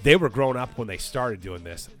 they were grown up when they started doing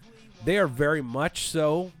this. They are very much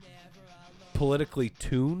so politically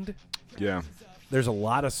tuned. Yeah. There's a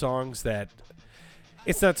lot of songs that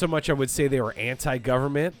it's not so much I would say they were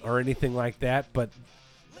anti-government or anything like that, but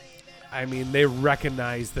I mean they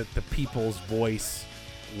recognized that the people's voice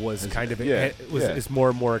was is more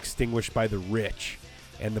and more extinguished by the rich,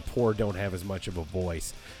 and the poor don't have as much of a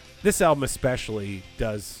voice. This album especially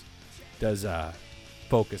does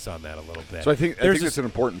focus on that a little bit. So I think it's an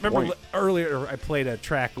important remember point. Earlier I played a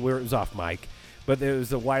track where it was off mic, but it was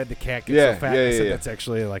the Why Did the Cat Get So Fat? I said that's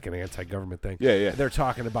actually like an anti-government thing. Yeah, yeah. They're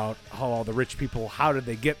talking about how all the rich people, how did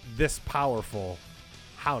they get this powerful?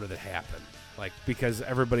 How did it happen? Like, because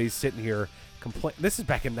everybody's sitting here this is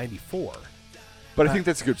back in 94. But I think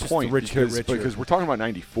that's a good point because we're talking about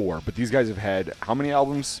 94, but these guys have had how many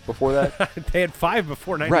albums before that? They had 5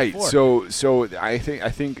 before 94. Right. So I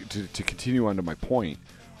think to continue on to my point,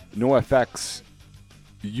 NoFX,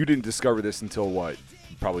 you didn't discover this until what?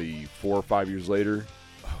 Probably 4 or 5 years later.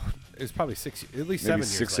 It was probably at least 7 maybe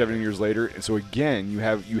years 6, 7 years later. And so again, you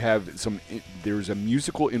have there's a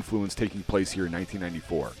musical influence taking place here in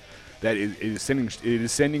 1994 that is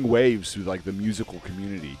sending waves through like the musical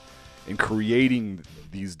community and creating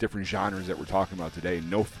these different genres that we're talking about today.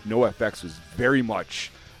 NoFX was very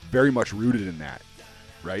much rooted in that,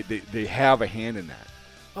 right? They have a hand in that.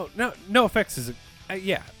 Oh, NoFX is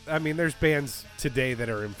yeah. I mean, there's bands today that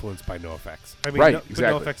are influenced by NoFX. I mean, exactly.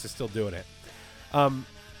 But NoFX is still doing it.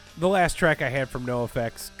 The last track I had from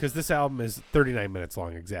NoFX, because this album is 39 minutes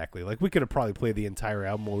long exactly. Like, we could have probably played the entire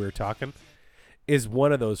album while we were talking, is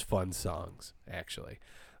one of those fun songs, actually.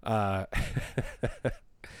 Because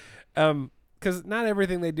not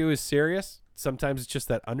everything they do is serious. Sometimes it's just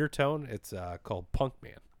that undertone. It's called Punk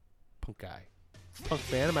Man. Punk Guy. Punk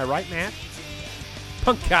Man, am I right, Matt?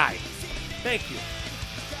 Punk Guy. Thank you.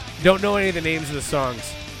 Don't know any of the names of the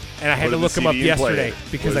songs, and I had to look them up yesterday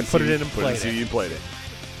because I put it in and played it. You played it.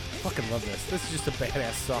 Fucking love this. This is just a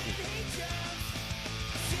badass song.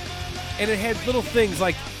 And it had little things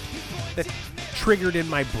like that triggered in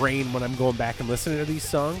my brain when I'm going back and listening to these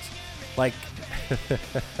songs. Like,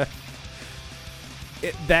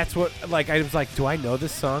 that's what, like, I was like, do I know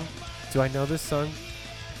this song? Do I know this song?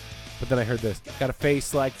 But then I heard this. Got a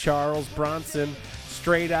face like Charles Bronson,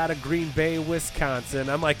 straight out of Green Bay, Wisconsin.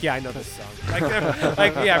 I'm like, yeah, I know this song.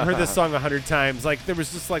 Like, yeah, I've heard this song 100 times. Like, there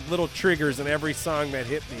was just like little triggers in every song that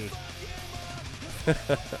hit me.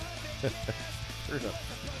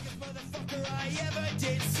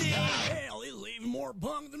 Hell, he's even more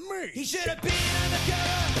punk than me. He should have been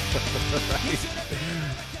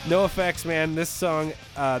NoFX, man. This song,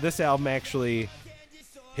 this album actually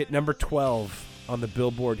hit number 12 on the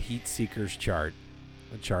Billboard Heat Seekers chart.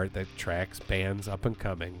 The chart that tracks bands up and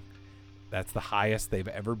coming. That's the highest they've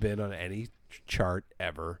ever been on any chart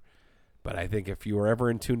ever. But I think if you were ever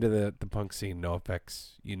in tune to the punk scene,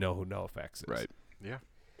 NoFX, you know who NoFX is. Right. Yeah.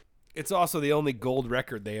 It's also the only gold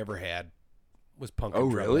record they ever had was Punk Oh,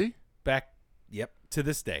 and Driller. really? Yep, to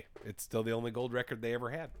this day. It's still the only gold record they ever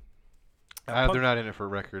had. They're not in it for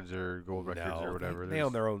records or gold records or whatever. They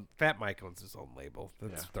own their own. Fat Mike owns his own label.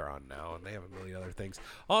 That's what they're on now, and they have a million other things.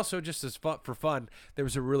 Also, just as for fun, there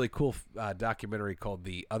was a really cool documentary called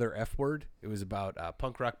 "The Other F Word." It was about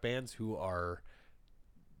punk rock bands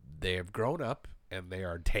they have grown up and they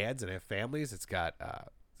are dads and have families. It's got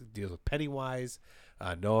it deals with Pennywise,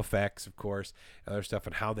 NoFX, of course, and other stuff,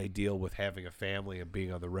 and how they deal with having a family and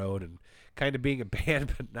being on the road and kind of being a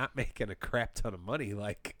band but not making a crap ton of money,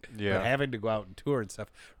 but having to go out and tour and stuff.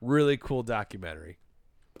 Really cool documentary.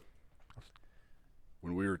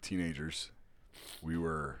 When we were teenagers, we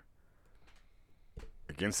were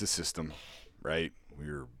against the system, right? We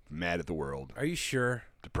were mad at the world. Are you sure?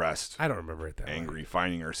 Depressed. I don't remember it that angry, way.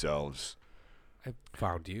 finding ourselves. I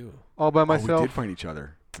found you. All by myself. We did find each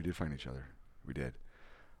other. We did.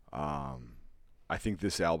 I think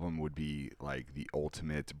this album would be like the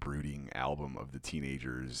ultimate brooding album of the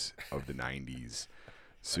teenagers of the 90s.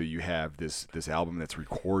 So you have this album that's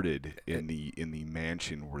recorded in the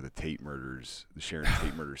mansion where the Sharon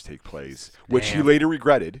Tate murders take place, which he later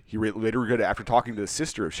regretted. He later regretted after talking to the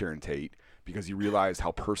sister of Sharon Tate, because he realized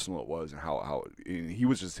how personal it was and how and he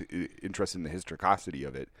was just interested in the historicity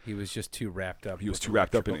of it. He was just too wrapped up. He was too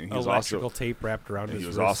wrapped up in it. He was electrical tape wrapped around his He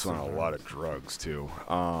was wrists also on a lot of drugs too.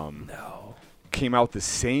 No. Came out the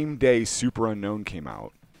same day Super Unknown came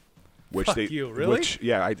out, which Fuck you, really?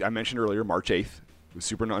 I mentioned earlier, March 8th.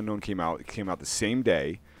 Super Unknown came out. It came out the same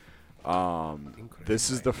day. This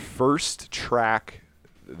is the first track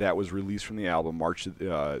that was released from the album. March of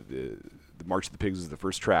the Pigs is the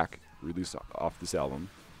first track released off this album.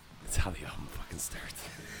 That's how the album fucking starts.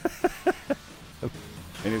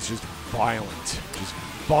 And it's just violent.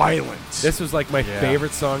 This was like my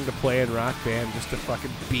favorite song to play in Rock Band, just to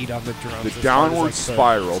fucking beat on the drums. The Downward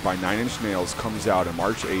Spiral by Nine Inch Nails comes out on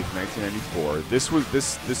March 8th, 1994.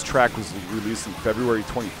 This track was released on February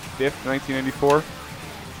 25th, 1994.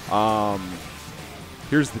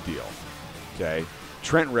 Here's the deal, okay?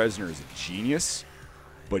 Trent Reznor is a genius,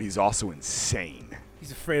 but he's also insane.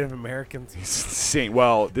 He's afraid of Americans. He's insane.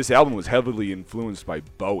 Well, this album was heavily influenced by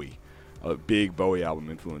Bowie. A big Bowie album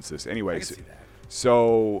influenced this. Anyways,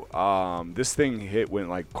 so this thing went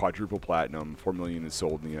like quadruple platinum. 4 million is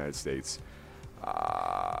sold in the United States.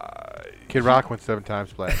 Kid Rock went 7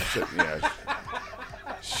 times platinum. Yeah.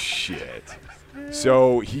 Shit.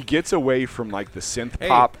 So he gets away from like the synth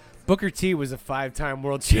pop. Booker T was a 5-time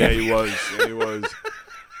world champion. Yeah, he was.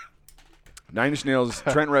 Nine Inch Nails,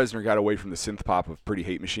 Trent Reznor got away from the synth pop of Pretty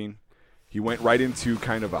Hate Machine. He went right into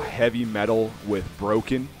kind of a heavy metal with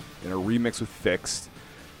Broken and a remix with Fixed.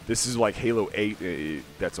 This is like Halo 8.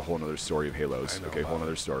 That's a whole other story of Halos. Okay, whole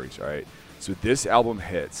other stories, all right? So this album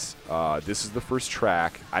hits. This is the first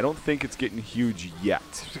track. I don't think it's getting huge yet.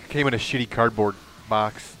 It came in a shitty cardboard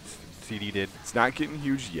box. CD did. It's not getting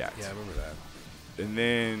huge yet. Yeah, I remember that. And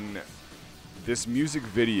then this music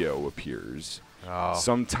video appears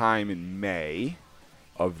sometime in May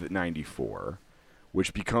of '94,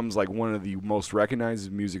 which becomes like one of the most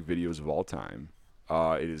recognized music videos of all time.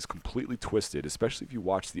 It is completely twisted, especially if you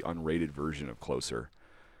watch the unrated version of Closer.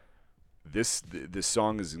 This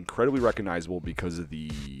song is incredibly recognizable because of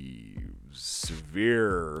the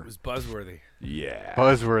severe... It was buzzworthy. Yeah.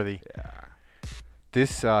 Buzzworthy. Yeah.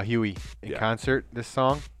 This, Huey, in concert, this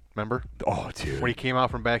song, remember? Oh, dude. When he came out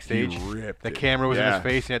from backstage, he ripped the camera was in in his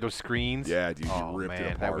face and he had those screens. Yeah, dude, he ripped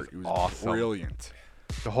it apart. That was it was awesome. Brilliant.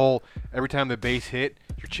 The whole, every time the bass hit,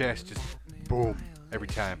 your chest just, boom, every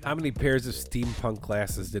time. How many pairs of steampunk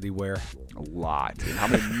glasses did he wear? A lot. And how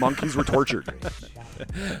many monkeys were tortured?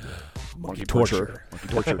 Monkey torture.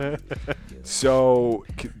 So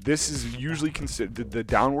this is usually considered, the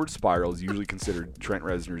Downward Spiral is usually considered Trent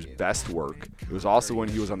Reznor's best work. It was also when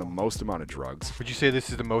he was on the most amount of drugs. Would you say this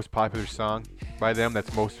is the most popular song by them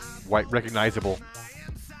that's most recognizable?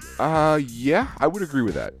 Yeah, I would agree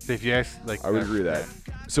with that. So if you ask, like, I would agree with that.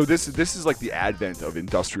 So this is like the advent of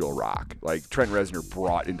industrial rock. Like Trent Reznor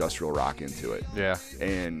brought industrial rock into it. Yeah.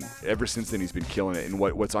 And ever since then he's been killing it. And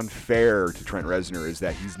what's unfair to Trent Reznor is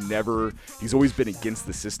that he's always been against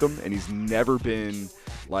the system, and he's never been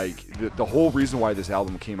like the whole reason why this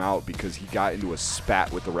album came out, because he got into a spat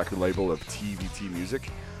with the record label of TVT Music,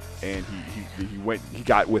 and he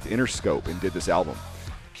got with Interscope and did this album.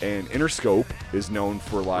 And Interscope is known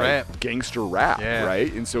for like gangster rap,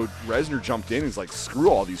 right? And so Reznor jumped in and was like, screw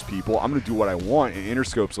all these people, I'm going to do what I want, and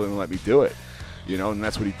Interscope's going to let me do it. and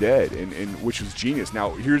that's what he did, and which was genius.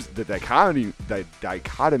 Now, here's the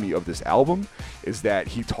dichotomy of this album is that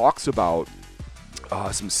he talks about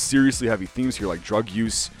some seriously heavy themes here, like drug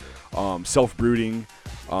use, self-brooding,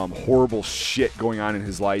 horrible shit going on in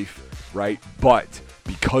his life, right? But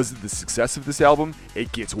because of the success of this album,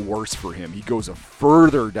 it gets worse for him. He goes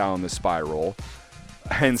further down the spiral,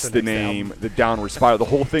 hence the name, the downward spiral. The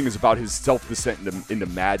whole thing is about his self-descent into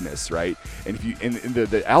madness, right? And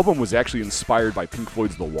the album was actually inspired by Pink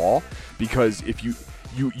Floyd's The Wall, because if you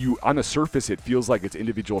on the surface it feels like it's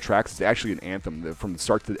individual tracks. It's actually an anthem from the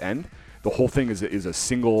start to the end. The whole thing is a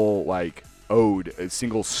single ode, a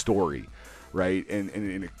single story, right? And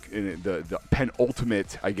the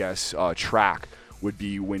penultimate, I guess, track would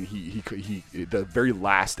be when he the very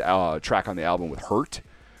last track on the album with Hurt,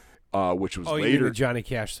 which was later the Johnny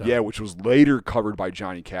Cash song. Yeah, which was later covered by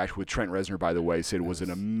Johnny Cash with Trent Reznor. By the way, said it was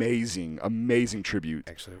an amazing tribute.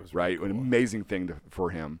 Actually, it was right, really an cool. amazing thing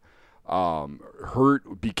for him.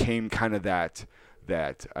 Hurt became kind of that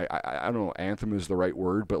I don't know, anthem is the right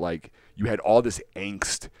word, but like you had all this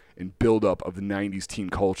angst and buildup of the 90s teen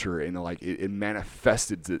culture, and like it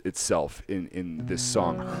manifested itself in this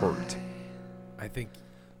song Hurt. I think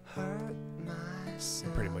you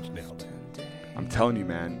pretty much nailed it. I'm telling you,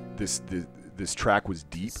 man, this track was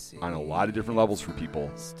deep on a lot of different levels for people,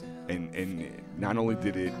 and not only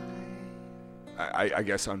did it, I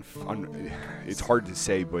guess it's hard to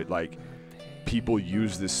say, but like people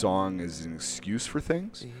use this song as an excuse for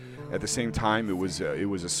things. At the same time, it was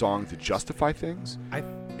a song to justify things.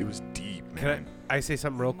 It was deep, man. Can I say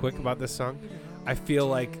something real quick about this song? I feel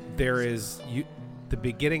like there is the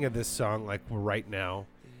beginning of this song, like right now,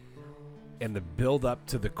 and the build up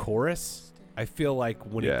to the chorus. I feel like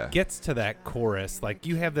when it gets to that chorus, like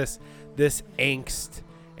you have this angst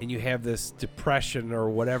and you have this depression or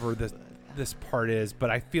whatever this part is, but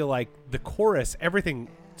I feel like the chorus, everything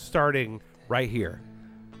starting right here.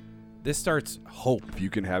 This starts hope. If you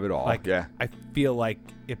can have it all, like, yeah. I feel like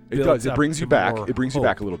it does. It brings to you back. more It brings you hope.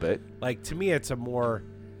 back a little bit. Like, to me, it's a more,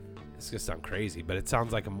 it's going to sound crazy, but it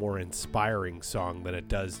sounds like a more inspiring song than it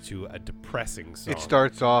does to a depressing song. It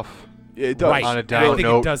starts off It does. Right. on a I down think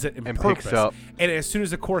note it does it in and purpose. picks up. And as soon as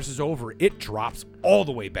the chorus is over, it drops all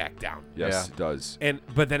the way back down. Yes, Yeah. it does.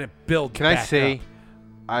 But then it builds Can I back say, up.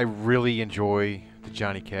 I really enjoy the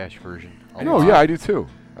Johnny Cash version. a No, lot. yeah, I do too.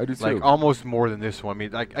 Like almost more than this one. I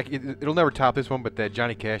mean, it'll never top this one, but that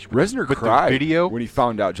Johnny Cash. Reznor but cried the video, when he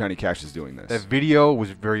found out Johnny Cash is doing this. that video was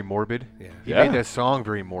very morbid. Yeah. He Yeah. made that song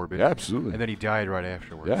very morbid. Yeah, absolutely. And then he died right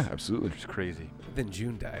afterwards. Yeah, absolutely. Which is crazy. Then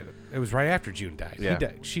June died. It was right after June died. Yeah.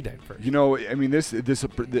 She died first. You know, I mean,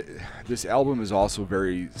 this album is also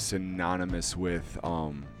very synonymous with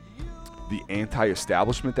the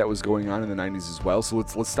anti-establishment that was going on in the 90s as well. So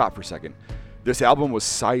let's stop for a second. This album was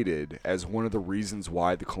cited as one of the reasons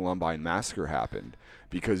why the Columbine massacre happened,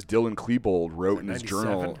 because Dylan Klebold wrote in his 97?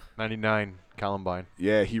 journal. 99 Columbine.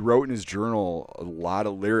 Yeah, he wrote in his journal a lot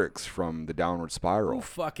of lyrics from the Downward Spiral. Who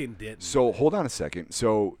fucking didn't? So hold on a second.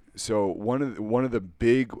 So one of the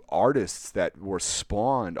big artists that were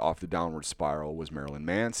spawned off the Downward Spiral was Marilyn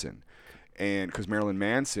Manson, and because Marilyn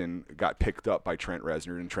Manson got picked up by Trent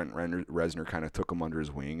Reznor, and Trent Reznor kind of took him under his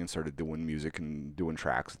wing and started doing music and doing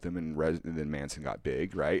tracks with him, and then Manson got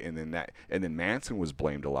big, right? And then Manson was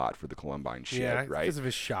blamed a lot for the Columbine shit, yeah, right? because of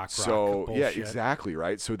his shock rock So bullshit. yeah, exactly,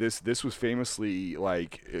 right. So this was famously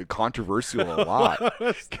like controversial a lot.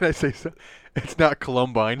 Can I say so? It's not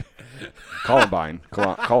Columbine. Columbine,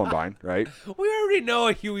 right? We already know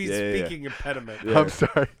a Huey's Yeah. speaking impediment. Yeah. I'm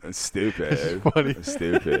sorry. That's stupid. It's funny. That's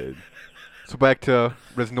stupid. So back to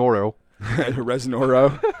Reznoro.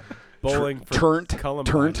 Resnoro. Bowling for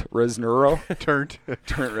Columbine. Turnt Resnoro. Turned.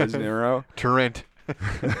 Turnt Resnoro. Turrent.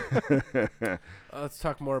 Let's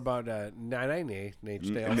talk more about Nine Inch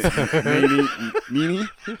Nails. Nini.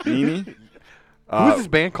 Who's this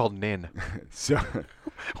band called Nin? So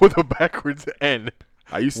With a backwards N.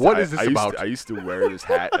 I used to, What is this I used about? I used to wear this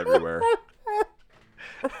hat everywhere.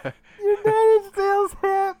 United States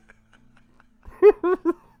hat.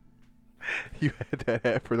 You had that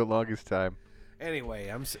hat for the longest time.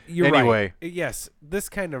 Anyway, you're Anyway. right. Yes, this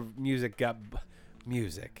kind of music got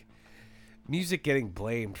music getting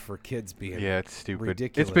blamed for kids being Yeah, it's stupid.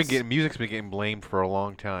 ridiculous. Music's been getting blamed for a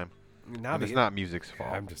long time. Now And it's not music's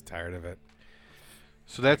fault. I'm just tired of it.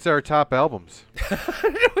 So that's our top albums.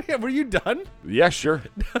 Were you done? Yeah, sure.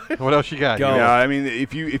 What else you got? Go. Yeah, I mean,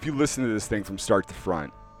 if you listen to this thing from start to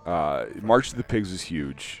front, March to the Pigs was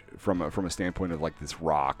huge from a standpoint of like this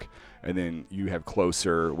rock, and then you have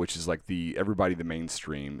Closer, which is like the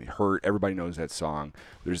mainstream. Hurt, everybody knows that song.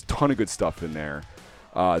 There's a ton of good stuff in there.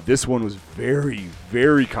 This one was very,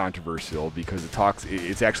 very controversial because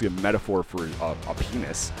it's actually a metaphor for a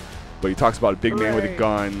penis. But he talks about a big man with a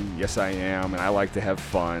gun. Yes, I am, and I like to have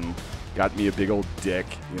fun. Got me a big old dick,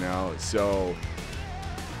 So,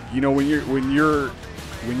 when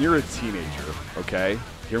you're a teenager, okay,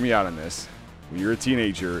 hear me out on this. When you're a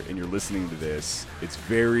teenager and you're listening to this, it's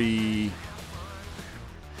very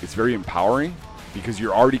empowering because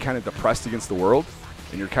you're already kind of depressed against the world,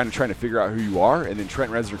 and you're kind of trying to figure out who you are. And then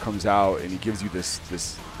Trent Reznor comes out and he gives you this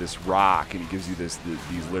rock, and he gives you these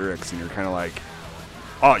lyrics, and you're kind of like,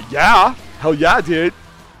 oh yeah, hell yeah, dude.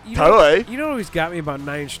 Totally. You know what always got me about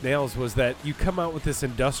Nine Inch Nails was that you come out with this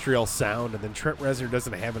industrial sound, and then Trent Reznor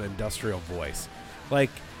doesn't have an industrial voice. Like,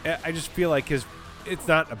 I just feel like it's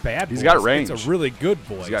not a bad voice. He's got range. It's a really good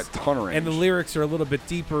voice. He's got a ton of range. And the lyrics are a little bit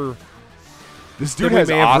deeper. This dude we has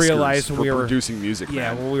may have Oscars realized for when we were producing music,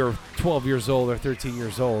 Yeah, man. when we were 12 years old or 13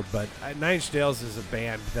 years old. But Nine Inch Nails is a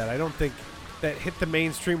band that I don't think that hit the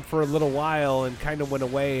mainstream for a little while and kind of went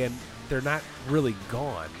away, and they're not really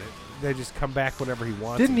gone. They just come back whenever he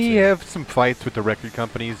wants. Didn't he have some fights with the record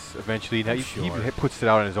companies eventually? Now he Sure. puts it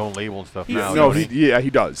out on his own label and stuff now. No, doesn't he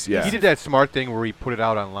does. Yeah, He did that smart thing where he put it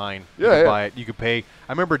out online. You Yeah, could yeah. buy it. You could pay.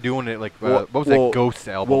 I remember doing it like what was Well, that Ghosts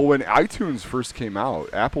album? Well, when iTunes first came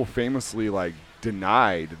out, Apple famously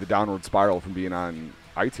denied the Downward Spiral from being on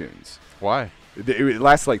iTunes. Why? It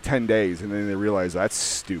lasted like 10 days, and then they realized that's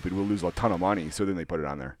stupid. We'll lose a ton of money, so then they put it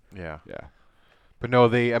on there. Yeah. Yeah. But no,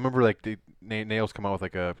 I remember Nails come out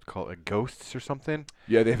with called Ghosts or something.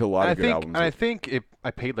 Yeah, they have a lot of good albums. And I think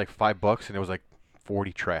I paid like $5 and it was like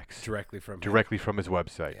 40 tracks directly from his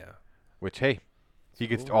website. Yeah. Which hey, he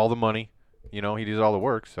gets all the money. He does all the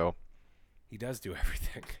work, so He does do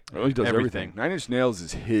everything. Well, he does everything. everything. Nine Inch Nails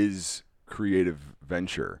is his creative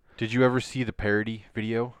venture. Did you ever see the parody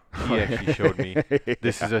video? He actually showed me.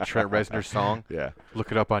 This is a Trent Reznor song. Yeah.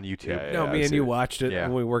 Look it up on YouTube. Yeah, No, me I've and seen you it. watched it Yeah.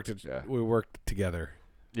 when we worked together.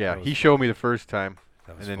 Yeah, That he was- showed me the first time.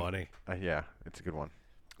 That was and then, funny. Yeah, it's a good one.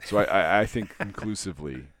 So I think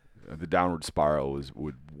conclusively, the Downward Spiral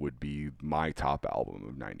would be my top album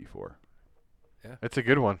of '94. Yeah, it's a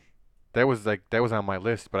good one. That was on my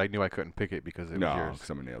list, but I knew I couldn't pick it because it was No, yours. because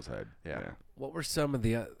I'm a Nails head. Yeah. What were some of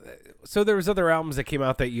the? So there was other albums that came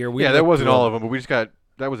out that year. Yeah, that wasn't all of them, but we just got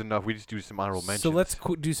that was enough. We just do some honorable mentions. So let's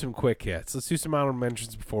do some quick hits. Let's do some honorable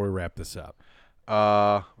mentions before we wrap this up.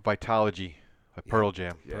 Vitology, by Pearl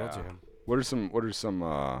Jam. Yeah. Pearl Jam. What are some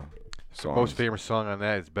songs? Most famous song on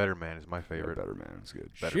that is Better Man. Is my favorite. Better Man is good.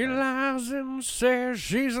 Better She Man. lies and says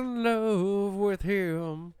she's in love with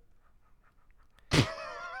him.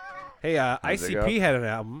 Hey, How's it go? ICP had an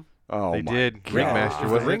album. Oh, They my did. God. Ringmaster, It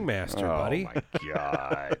was wasn't the it? Ringmaster, buddy. Oh my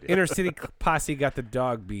God. Inner City Posse got the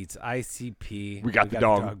dog beats. ICP. We got the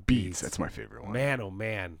dog beats. That's my favorite one. Man, oh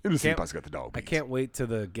man. Inner City Can't- Posse got the dog I beats. can't wait to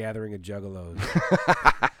the gathering of Juggalos.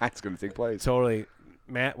 It's going to take place. Totally.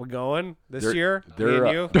 Matt, we're going this They're- year? They're, Me and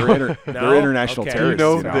uh, you? they're No? they're international Okay. Do you terrorists.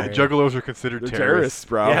 know you know? that Juggalos are considered They're terrorists?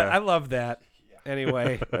 bro. Yeah, I love that.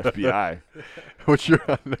 Anyway. FBI. What's your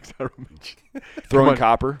next honorable mention? Throwing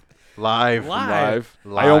Copper. Live. Live.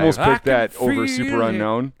 I almost I picked that can over feel Super it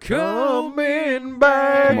Unknown. Coming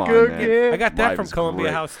back Come on, man. again. I got that Live from is Columbia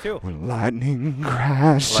great. House, too. When lightning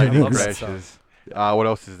crashes. Lightning love that crashes. What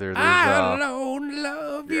else is there? There's I alone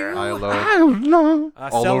love you. I Love, I love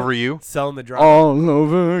All Over You, Selling the drama. all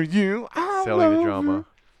over you. I Selling the love Drama,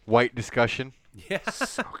 White Discussion. Yeah.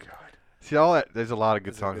 So good. See all that? There's a lot of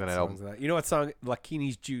good There's songs good on that songs album. on that. You know what song?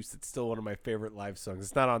 Lakini's Juice. It's still one of my favorite live songs.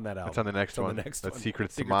 It's not on that album. That's on the next It's on one. the next That's one.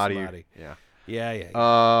 Secret Secret Samadhi. Samadhi. Yeah.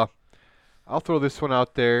 Yeah. I'll throw this one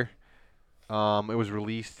out there. It was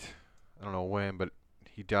released, I don't know when, but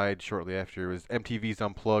he died shortly after. It was MTV's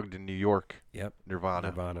Unplugged in New York. Yep.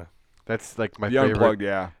 Nirvana. That's like my The favorite. Unplugged,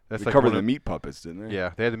 yeah. That's They like covered one the of- Meat Puppets, didn't they?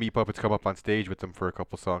 Yeah, they had the Meat Puppets come up on stage with them for a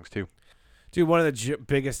couple songs too. Dude, one of the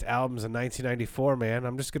biggest albums in 1994, man.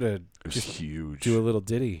 I'm just going It was to huge. do a little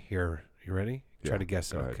ditty here. You ready? Try Yeah, to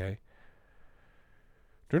guess it, go ahead. okay?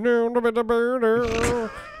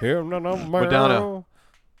 Madonna.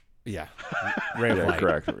 Yeah. Ray of Yeah, Light.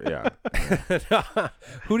 correct. Yeah.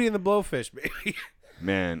 Hootie and the Blowfish, baby.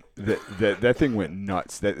 Man, that thing went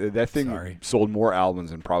nuts. That thing Sorry. sold more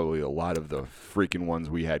albums than probably a lot of the freaking ones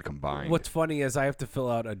we had combined. What's funny is I have to fill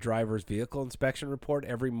out a driver's vehicle inspection report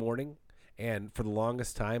every morning. And for the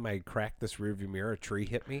longest time, I cracked this rearview mirror. A tree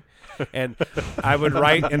hit me, and I would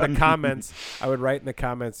write in the comments.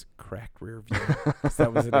 Cracked rearview. 'Cause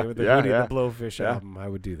that was the name of the Yeah, Hootie yeah. and the Blowfish Yeah. album. I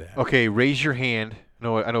would do that. Okay, raise your hand.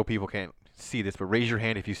 No, I know people can't see this, but raise your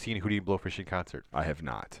hand if you've seen Hootie and Blowfish in concert. I have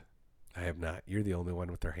not. I have not. You're the only one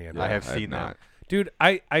with their hand. I up. have seen that. Dude,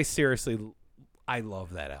 I seriously, I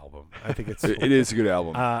love that album. I think it's It is a good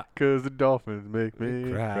album. Because the dolphins make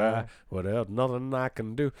me cry. cry. What else? Nothing I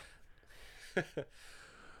can do.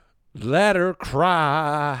 Let her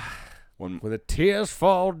cry. When the tears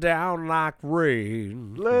fall down like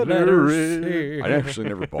rain. Let her in. sing. I actually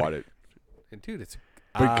never bought it And dude, it's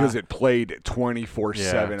because it played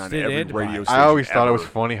 24/7 Yeah. on Didn't every end to buy radio it. station. I always thought it was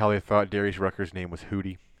ever. funny how they thought Darius Rucker's name was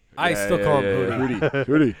Hootie. I still call him Hootie.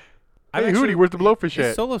 Hootie. I've Hey, actually- Hootie, where's the blowfish His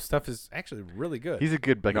at? solo stuff is actually really good. He's a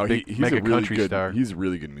good, like No, a big he's mega a really country good. star. He's a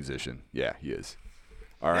really good musician. Yeah, he is.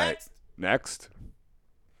 All right, next.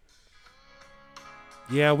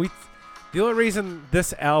 Yeah, the only reason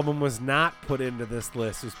this album was not put into this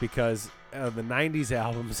list was because of the '90s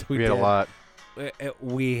albums we had a did. lot.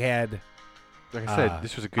 We had. Like I said,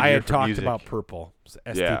 this was a good I year had for talked music. about Purple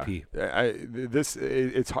STP. Yeah,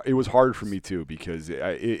 it was hard for me too because it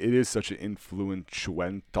is such an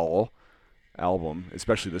influential album,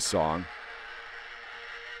 especially this song.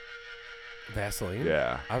 Vaseline.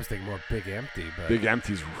 Yeah, I was thinking more Big Empty, but Big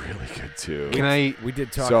Empty's really good too. Can I? we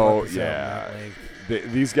did talk So about this album yeah, at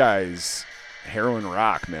length. these guys, heroin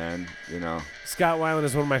rock, man. You know, Scott Weiland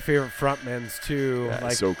is one of my favorite frontmans too. Yeah,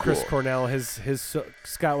 like so Chris cool. Cornell,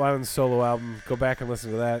 Scott Weiland's solo album. Go back and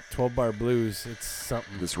listen to that. 12 Bar Blues. It's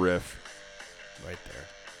something this riff. right there.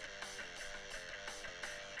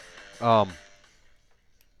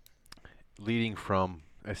 Leading from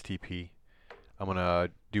STP, I'm gonna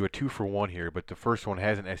do a 2-for-1 here, but the first one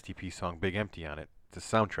has an STP song, Big Empty, on it. It's a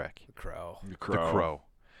soundtrack. The Crow. The The Crow.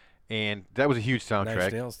 And that was a huge Nine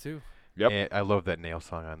soundtrack. Nails too. Yep. And I love that Nail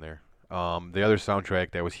song on there. The other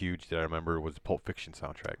soundtrack that was huge that I remember was the Pulp Fiction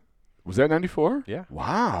soundtrack. Was that 94? Yeah.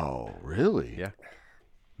 Wow, really? Yeah.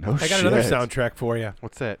 No shit. I got another soundtrack for you.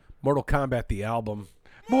 What's that? Mortal Kombat the album.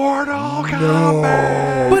 Mortal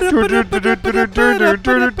Kombat!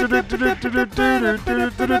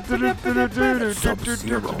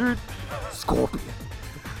 Scorpion.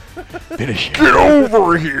 Finish it. Get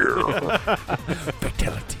over here.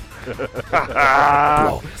 Fatality.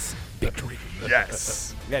 Flawless victory.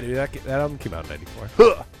 Yes. Yeah, dude, that album came out in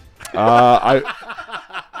 '94.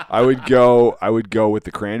 I would go with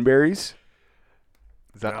the Cranberries.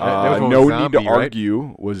 That was one No with Need Zombie, to right?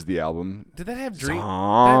 Argue was the album. Did that have Dream?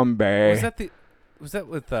 Zombie. Was that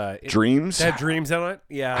with Dreams? That had Dreams on it?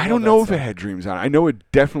 Yeah. I don't know if it had Dreams on it. I know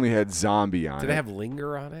it definitely had Zombie on it. Did it have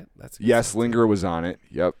Linger on it? That's a good Yes, song. Linger was on it.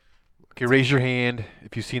 Yep. Okay, raise your hand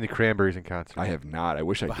if you've seen the Cranberries in concert. I have not. I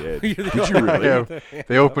wish I did. You're the Did you only really? one.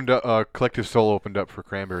 They opened up, Collective Soul opened up for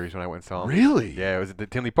Cranberries when I went and saw them. Really? Yeah, it was at the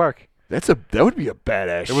Tinley Park. That would be a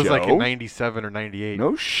badass It was show. like in '97 or '98.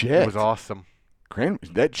 No shit. It was awesome.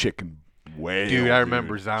 That chick can wail. Dude, I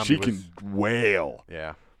remember Zombie She was- can wail.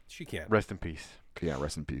 Yeah. She can't. Rest in peace. Yeah,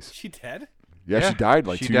 rest in peace. She dead? Yeah, she died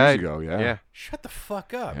like She 2 died. years ago. Yeah. Yeah. Shut the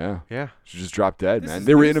fuck up. Yeah. Yeah. She just dropped dead, This man. is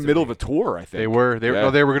They were in news the to middle me. of a tour, I think. They were. They Yeah.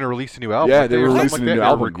 were going to release a new album. Yeah, they were or something releasing a like new that. They were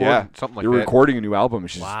album. recording Yeah. something like they were that. recording a new album,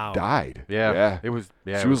 and she Wow. just died. Yeah. Yeah. It was.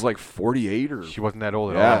 Yeah. She it was like 48 or. She wasn't that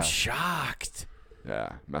old at Yeah. all. I'm shocked. Yeah,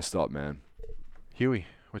 messed up, man. Huey,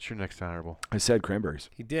 what's your next honorable? I said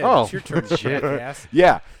Cranberries. He did. Oh. It's your turn, Shit. jackass.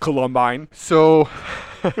 Yeah, Columbine. So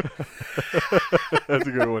that's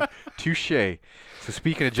a good one. Touche. So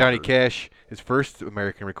speaking of Johnny Cash, his first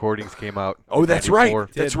American recordings came out. Oh, that's in right. 94.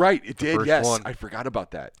 That's right. It did. first Yes, one. I forgot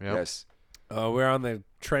about that. Yep. Yes. We're on the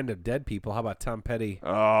trend of dead people. How about Tom Petty?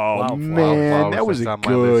 Oh Wildflower. man, Flowers, that was that's a on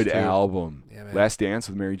my list, good too. album. Yeah, man. Last Dance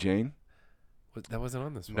with Mary Jane. That wasn't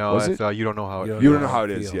on this one. No, Was it's it? You Don't Know How It You Feels. You don't know how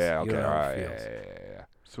it is. feels. Yeah. You Okay. don't All know how right. it Yeah, feels. yeah.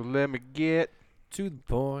 So let me get To the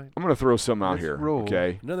point. I'm gonna throw some out Let's here. roll.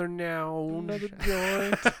 Okay. Another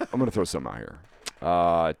joint. I'm gonna throw some out here.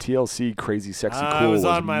 TLC, Crazy Sexy Ah, Cool it was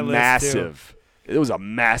on my list, too. massive. It was a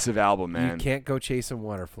massive album, You man. can't go chasing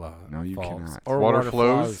waterflow. No, you falls. cannot. Or Water water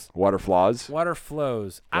flows? Water Flaws. Water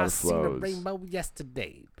flows. I Water seen a flows. rainbow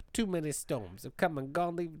yesterday, but too many storms have come and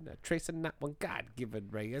gone, leaving a trace of not one God-given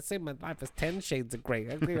ray. I say my life is 10 shades of gray.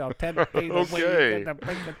 I agree on 10 fade Okay. away.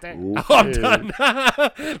 Oh, I'm done.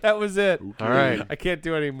 That was it. All right. I can't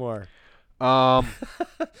do any more. Um,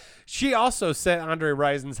 She also set Andre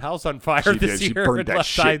Risen's house on fire She this did. She year. burned with that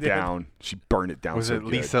Left Eye shit Did. down. She burned it down. was so it good.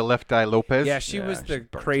 Lisa Left Eye Lopez? Yeah, she Yeah, was she the burnt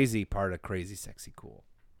it. crazy part of Crazy Sexy Cool.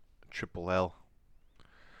 Triple L.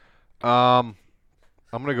 I'm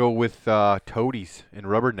gonna go with Toadies and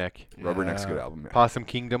Rubberneck. Rubberneck's a good Yeah. album. Man. Possum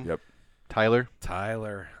Kingdom. Yep. Tyler.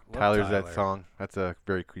 Tyler. Love Tyler's Tyler. that song. That's a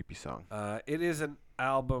very creepy song. It is an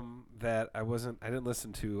album that I didn't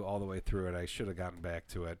listen to all the way through it. I should have gotten back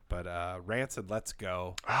to it. But Rancid, Let's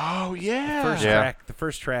Go. Oh yeah. The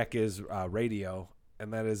first track is Radio,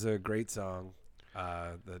 and that is a great song.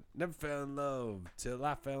 The Never Fell in Love Till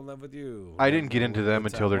I Fell in Love with You. I didn't get Never into knew them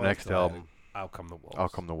what until their time was next till I had album. Out Come the Wolves.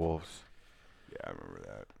 Out Come the Wolves. Yeah, I remember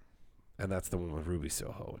that. And that's the one with Ruby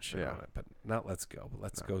Soho and shit Yeah. on it. But not Let's Go. But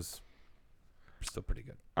Let's Go's still pretty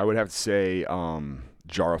good. I would have to say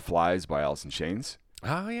Jar of Flies by Alice in Chains.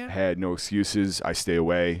 Oh, yeah. Had No Excuses, I Stay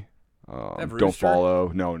Away, Have Don't Rooster?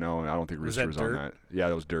 Follow. No, I don't think Was Rooster that was on Dirt? that. Yeah,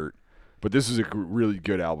 that was Dirt. But this is a really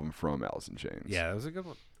good album from Alice in Chains. Yeah, that was a good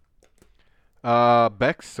one.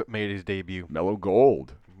 Bex made his debut Mellow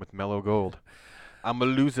Gold. with Mellow Gold. I'm a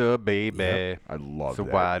loser, baby. Yep. I love So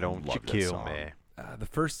that. why I don't you love that kill song. me? The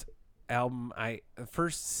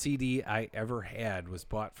first CD I ever had was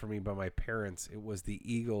bought for me by my parents. It was the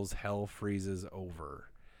Eagles' Hell Freezes Over.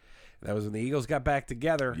 That was when the Eagles got back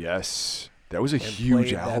together. Yes. That was a and huge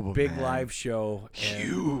played album, that big man. live show. and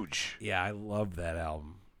Huge. Yeah, I love that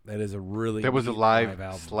album. That is a really That was a neat live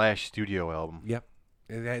album. / studio album. Yep.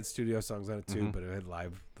 It had studio songs on it too, Mhm. but it had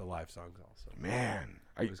the live songs also. Man,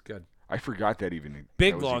 It was good. I forgot that even.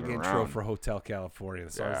 Big that was long even intro around. for Hotel California.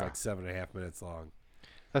 The song's Yeah. like 7.5 minutes long.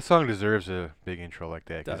 That song deserves a big intro like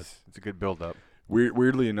that. It does. 'Cause it's a good build up.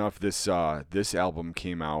 Weirdly enough, this album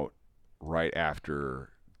came out right after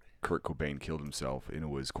Kurt Cobain killed himself, and it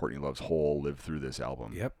was Courtney Love's Hole lived through this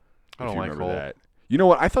album. Yep. I If don't you like remember Hole. that. You know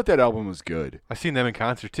what? I thought that album was good. I seen them in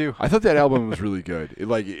concert too. I thought that album was really good.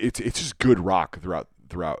 It's just good rock throughout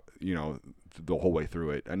the whole way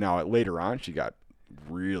through it. And now later on, she got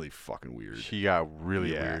really fucking weird. She got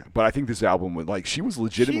really yeah, weird. but I think this album was she was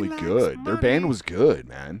legitimately good. Their band was good,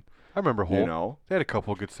 man. I remember Hole. You know, They had a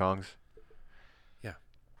couple of good songs. Yeah.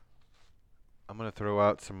 I'm gonna throw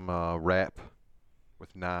out some rap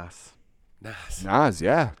with Nas. Nice. Nas,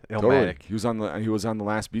 yeah, totally. Illmatic. He was on the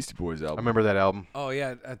last Beastie Boys album. I remember that album. Oh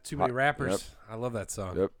yeah, Too Many Rappers. Yep. I love that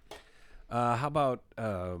song. Yep. How about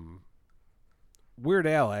Weird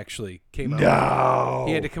Al actually came out. No.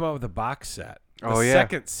 He had to come out with a box set. The Oh, yeah.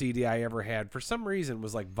 second CD I ever had, for some reason,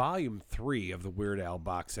 was like volume 3 of the Weird Al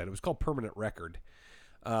box set. It was called Permanent Record.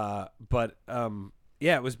 Yeah,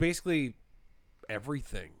 it was basically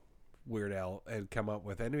everything Weird Al had come up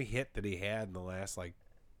with. Any hit that he had in the last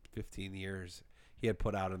 15 years, he had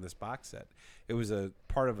put out in this box set. It was a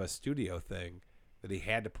part of a studio thing that he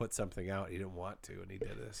had to put something out. He didn't want to, and he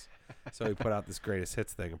did this. So he put out this greatest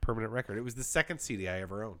hits thing, a Permanent Record. It was the second CD I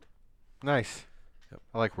ever owned. Nice. Yep.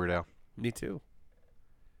 I like Weird Al. Me too.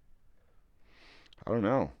 I don't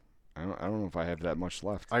know. I don't know if I have that much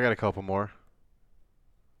left. I got a couple more.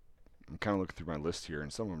 I'm kind of looking through my list here,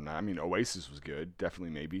 and some of them not. I mean, Oasis was good,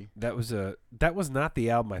 definitely, maybe. That was not the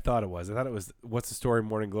album I thought it was. I thought it was What's the Story,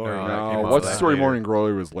 Morning Glory. No, that came No, out What's the that Story? later. Morning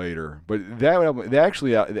Glory was later, but that album, they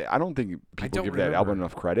actually, I don't think people don't give that album remember.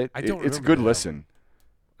 enough credit. I don't It's a remember good that listen.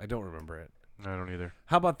 I don't remember it. I don't either.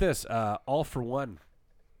 How about this? All for One.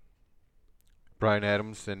 Bryan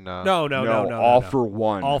Adams and No. All for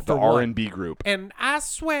One, All the for One. R&B group. And I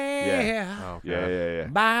swear Oh, God. Yeah.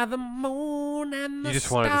 by the moon and the You just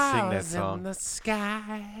wanted to sing that stars song. in the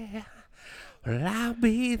sky, well, I'll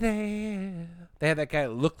be there. They had that guy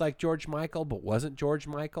that looked like George Michael but wasn't George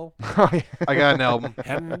Michael. I got an album.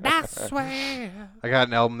 And I swear. I got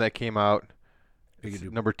an album that came out. You It's could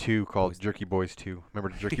do number 2 called Jerky Boys 2. Remember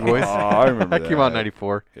the Jerky Boys? Oh, I remember that came out in that.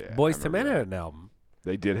 '94. Yeah, Boys I to Men remember had an album. that.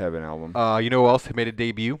 They did have an album. You know who else had made a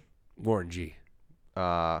debut? Warren G.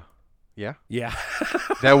 Yeah. Yeah.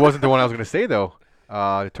 That wasn't the one I was going to say, though.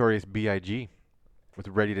 Notorious B.I.G. with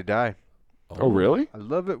Ready to Die. Oh, really? I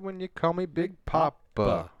love it when you call me Big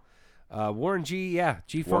Papa. Warren G. Yeah. Warren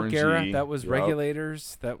G-Funk era. G, That was yep.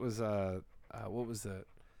 Regulators. That was what was the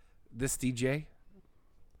This DJ?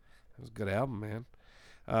 That was a good album, man.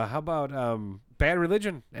 How about Bad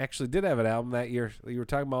Religion? Actually did have an album that year. You were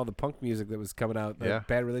talking about all the punk music that was coming out. Yeah.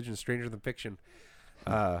 Bad Religion, Stranger Than Fiction.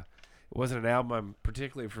 It wasn't an album I'm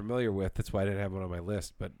particularly familiar with. That's why I didn't have one on my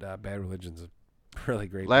list. But Bad Religion's a really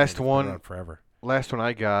great band. Last It's been one. around forever. Last one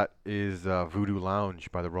I got is Voodoo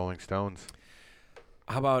Lounge by the Rolling Stones.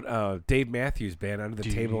 How about Dave Matthews Band, Under the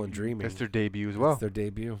Table and Dreaming? That's their debut as well. That's their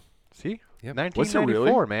debut. See? Yep.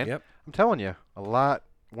 1994, man. Yep. I'm telling you, a lot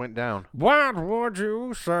went down. What would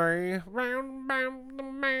you say?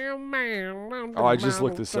 Oh, I just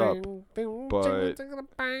looked this up, but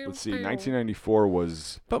let's see. 1994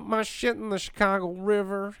 was. Put my shit in the Chicago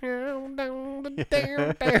River. Down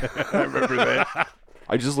the I remember that.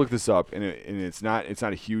 I just looked this up, and it's not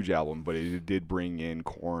a huge album, but it did bring in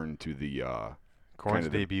Korn to the Korn's kind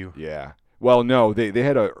of the- debut. Yeah. Well, no, they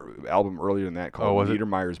had a album earlier than that called was it?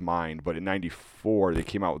 Niedermeyer's Mind, but in '94 they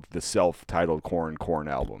came out with the self-titled Korn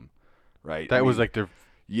album, right? That I was mean, like their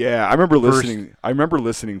yeah. I remember first- listening. I remember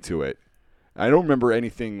listening to it. I don't remember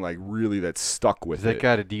anything like really that stuck with Is that it.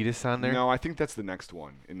 got Adidas on there? No, I think that's the next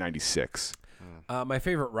one in '96. My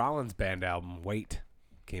favorite Rollins Band album, Wait,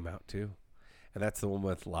 came out too. and that's the one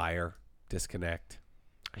with Liar, Disconnect.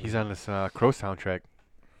 He's on this Crow soundtrack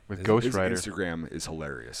with His Ghost Rider. Instagram is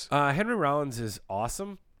hilarious. Henry Rollins is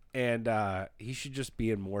awesome, and he should just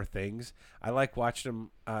be in more things. I like watching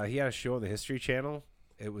him. He had a show on the History Channel.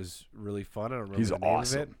 It was really fun. I don't remember He's the name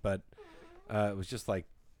awesome. of it, but it was just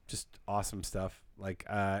awesome stuff.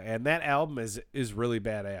 And that album is really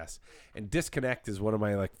badass. And Disconnect is one of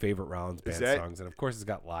my favorite Rollins band songs, and of course it's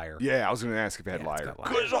got Liar. Yeah, I was going to ask if it had Yeah, it's Liar. got Liar.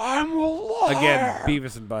 Because I'm a liar. Again,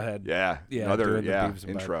 Beavis and Butthead. Yeah, doing the Beavis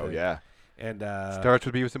and intro, Butthead thing. yeah. And Starts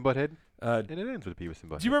with Beavis and Butthead, and and it ends with Beavis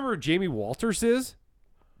and Butthead. do you remember who Jamie Walters is?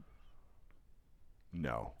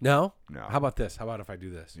 No. No? No. How about this? How about if I do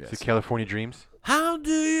this? Yes. Is it California Dreams? How do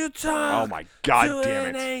you talk Oh, my God to damn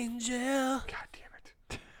an it. angel? God damn it.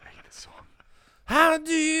 I hate this song. How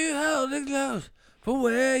do you hold it close for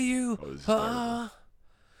where you Oh, this is are?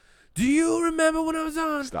 Do you remember when I was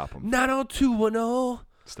on Stop 'em. 90210?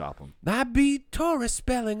 Stop him. I beat Taurus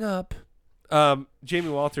spelling up. Jamie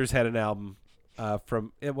Walters had an album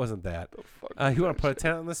from, it wasn't that. You want to put a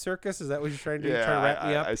tent on the circus? Is that what you're trying to do? Yeah, trying to wrap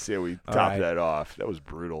me up? I say we All top right. that off. That was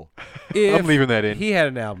brutal. I'm leaving that in. He had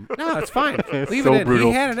an album. No, it's fine. It's Leave so it in. brutal.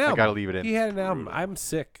 He had an I album. gotta leave it in. He had an album. I'm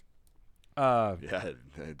sick. Yeah,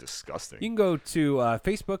 disgusting. You can go to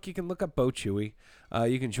Facebook. You can look up Bo Chewy.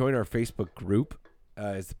 You can join our Facebook group.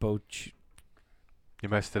 It's the Bo You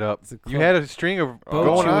messed it up. It's a You club- had a string of Bo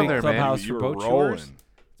going Chewy on there, man. Clubhouse You for were Bo rolling. Chewers. It's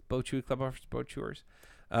Bo Chewy Clubhouse for Bo Chewers.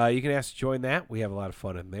 You can ask to join that. We have a lot of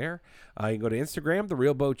fun in there. You can go to Instagram, the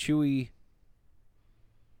Real Bo Chewy.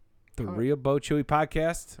 The Real Bo Chewy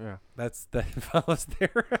podcast. Yeah. That's that. Follow us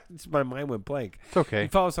there. Just my mind went blank. It's okay. You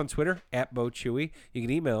can follow us on Twitter at Bo Chewy. You can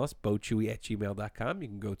email us, bochewy@gmail.com. You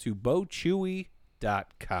can go to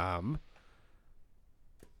bochewy.com.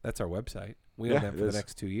 That's our website. We own Yeah, that it for the is.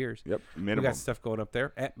 next 2 years. Yep, We minimum. got stuff going up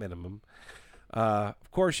there at minimum. Of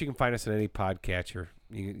course, you can find us on any podcatcher.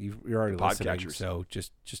 You're already listening, Podcatchers. so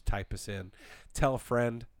just type us in. Tell a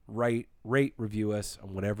friend. Rate, review us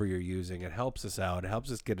on whatever you're using. It helps us out. It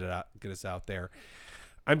helps us get us out there.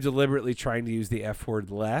 I'm deliberately trying to use the F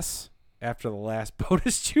word less after the last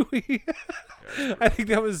bonus Chewy. I think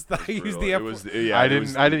that was I used the F word. I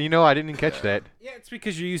didn't. You know, I didn't even catch that. Yeah, it's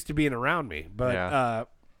because you're used to being around me, but Yeah.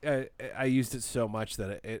 I used it so much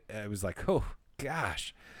that it was like, oh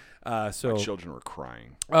gosh. So My children were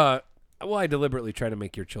crying. well, I deliberately try to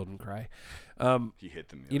make your children cry. He hit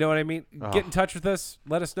them. You know what I mean? Oh. Get in touch with us.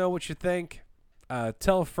 Let us know what you think.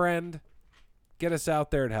 Tell a friend. Get us out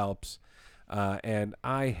there. It helps. And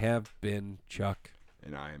I have been Chuck.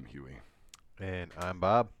 And I am Huey. And I'm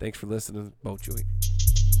Bob. Thanks for listening, Bo Chewy.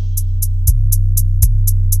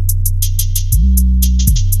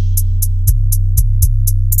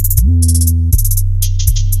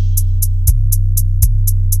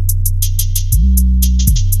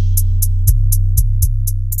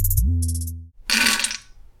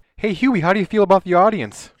 Hey, Huey, how do you feel about the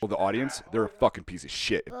audience? Well, the audience, they're a fucking piece of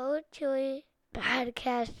shit. Bo Chewy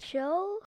Podcast Show.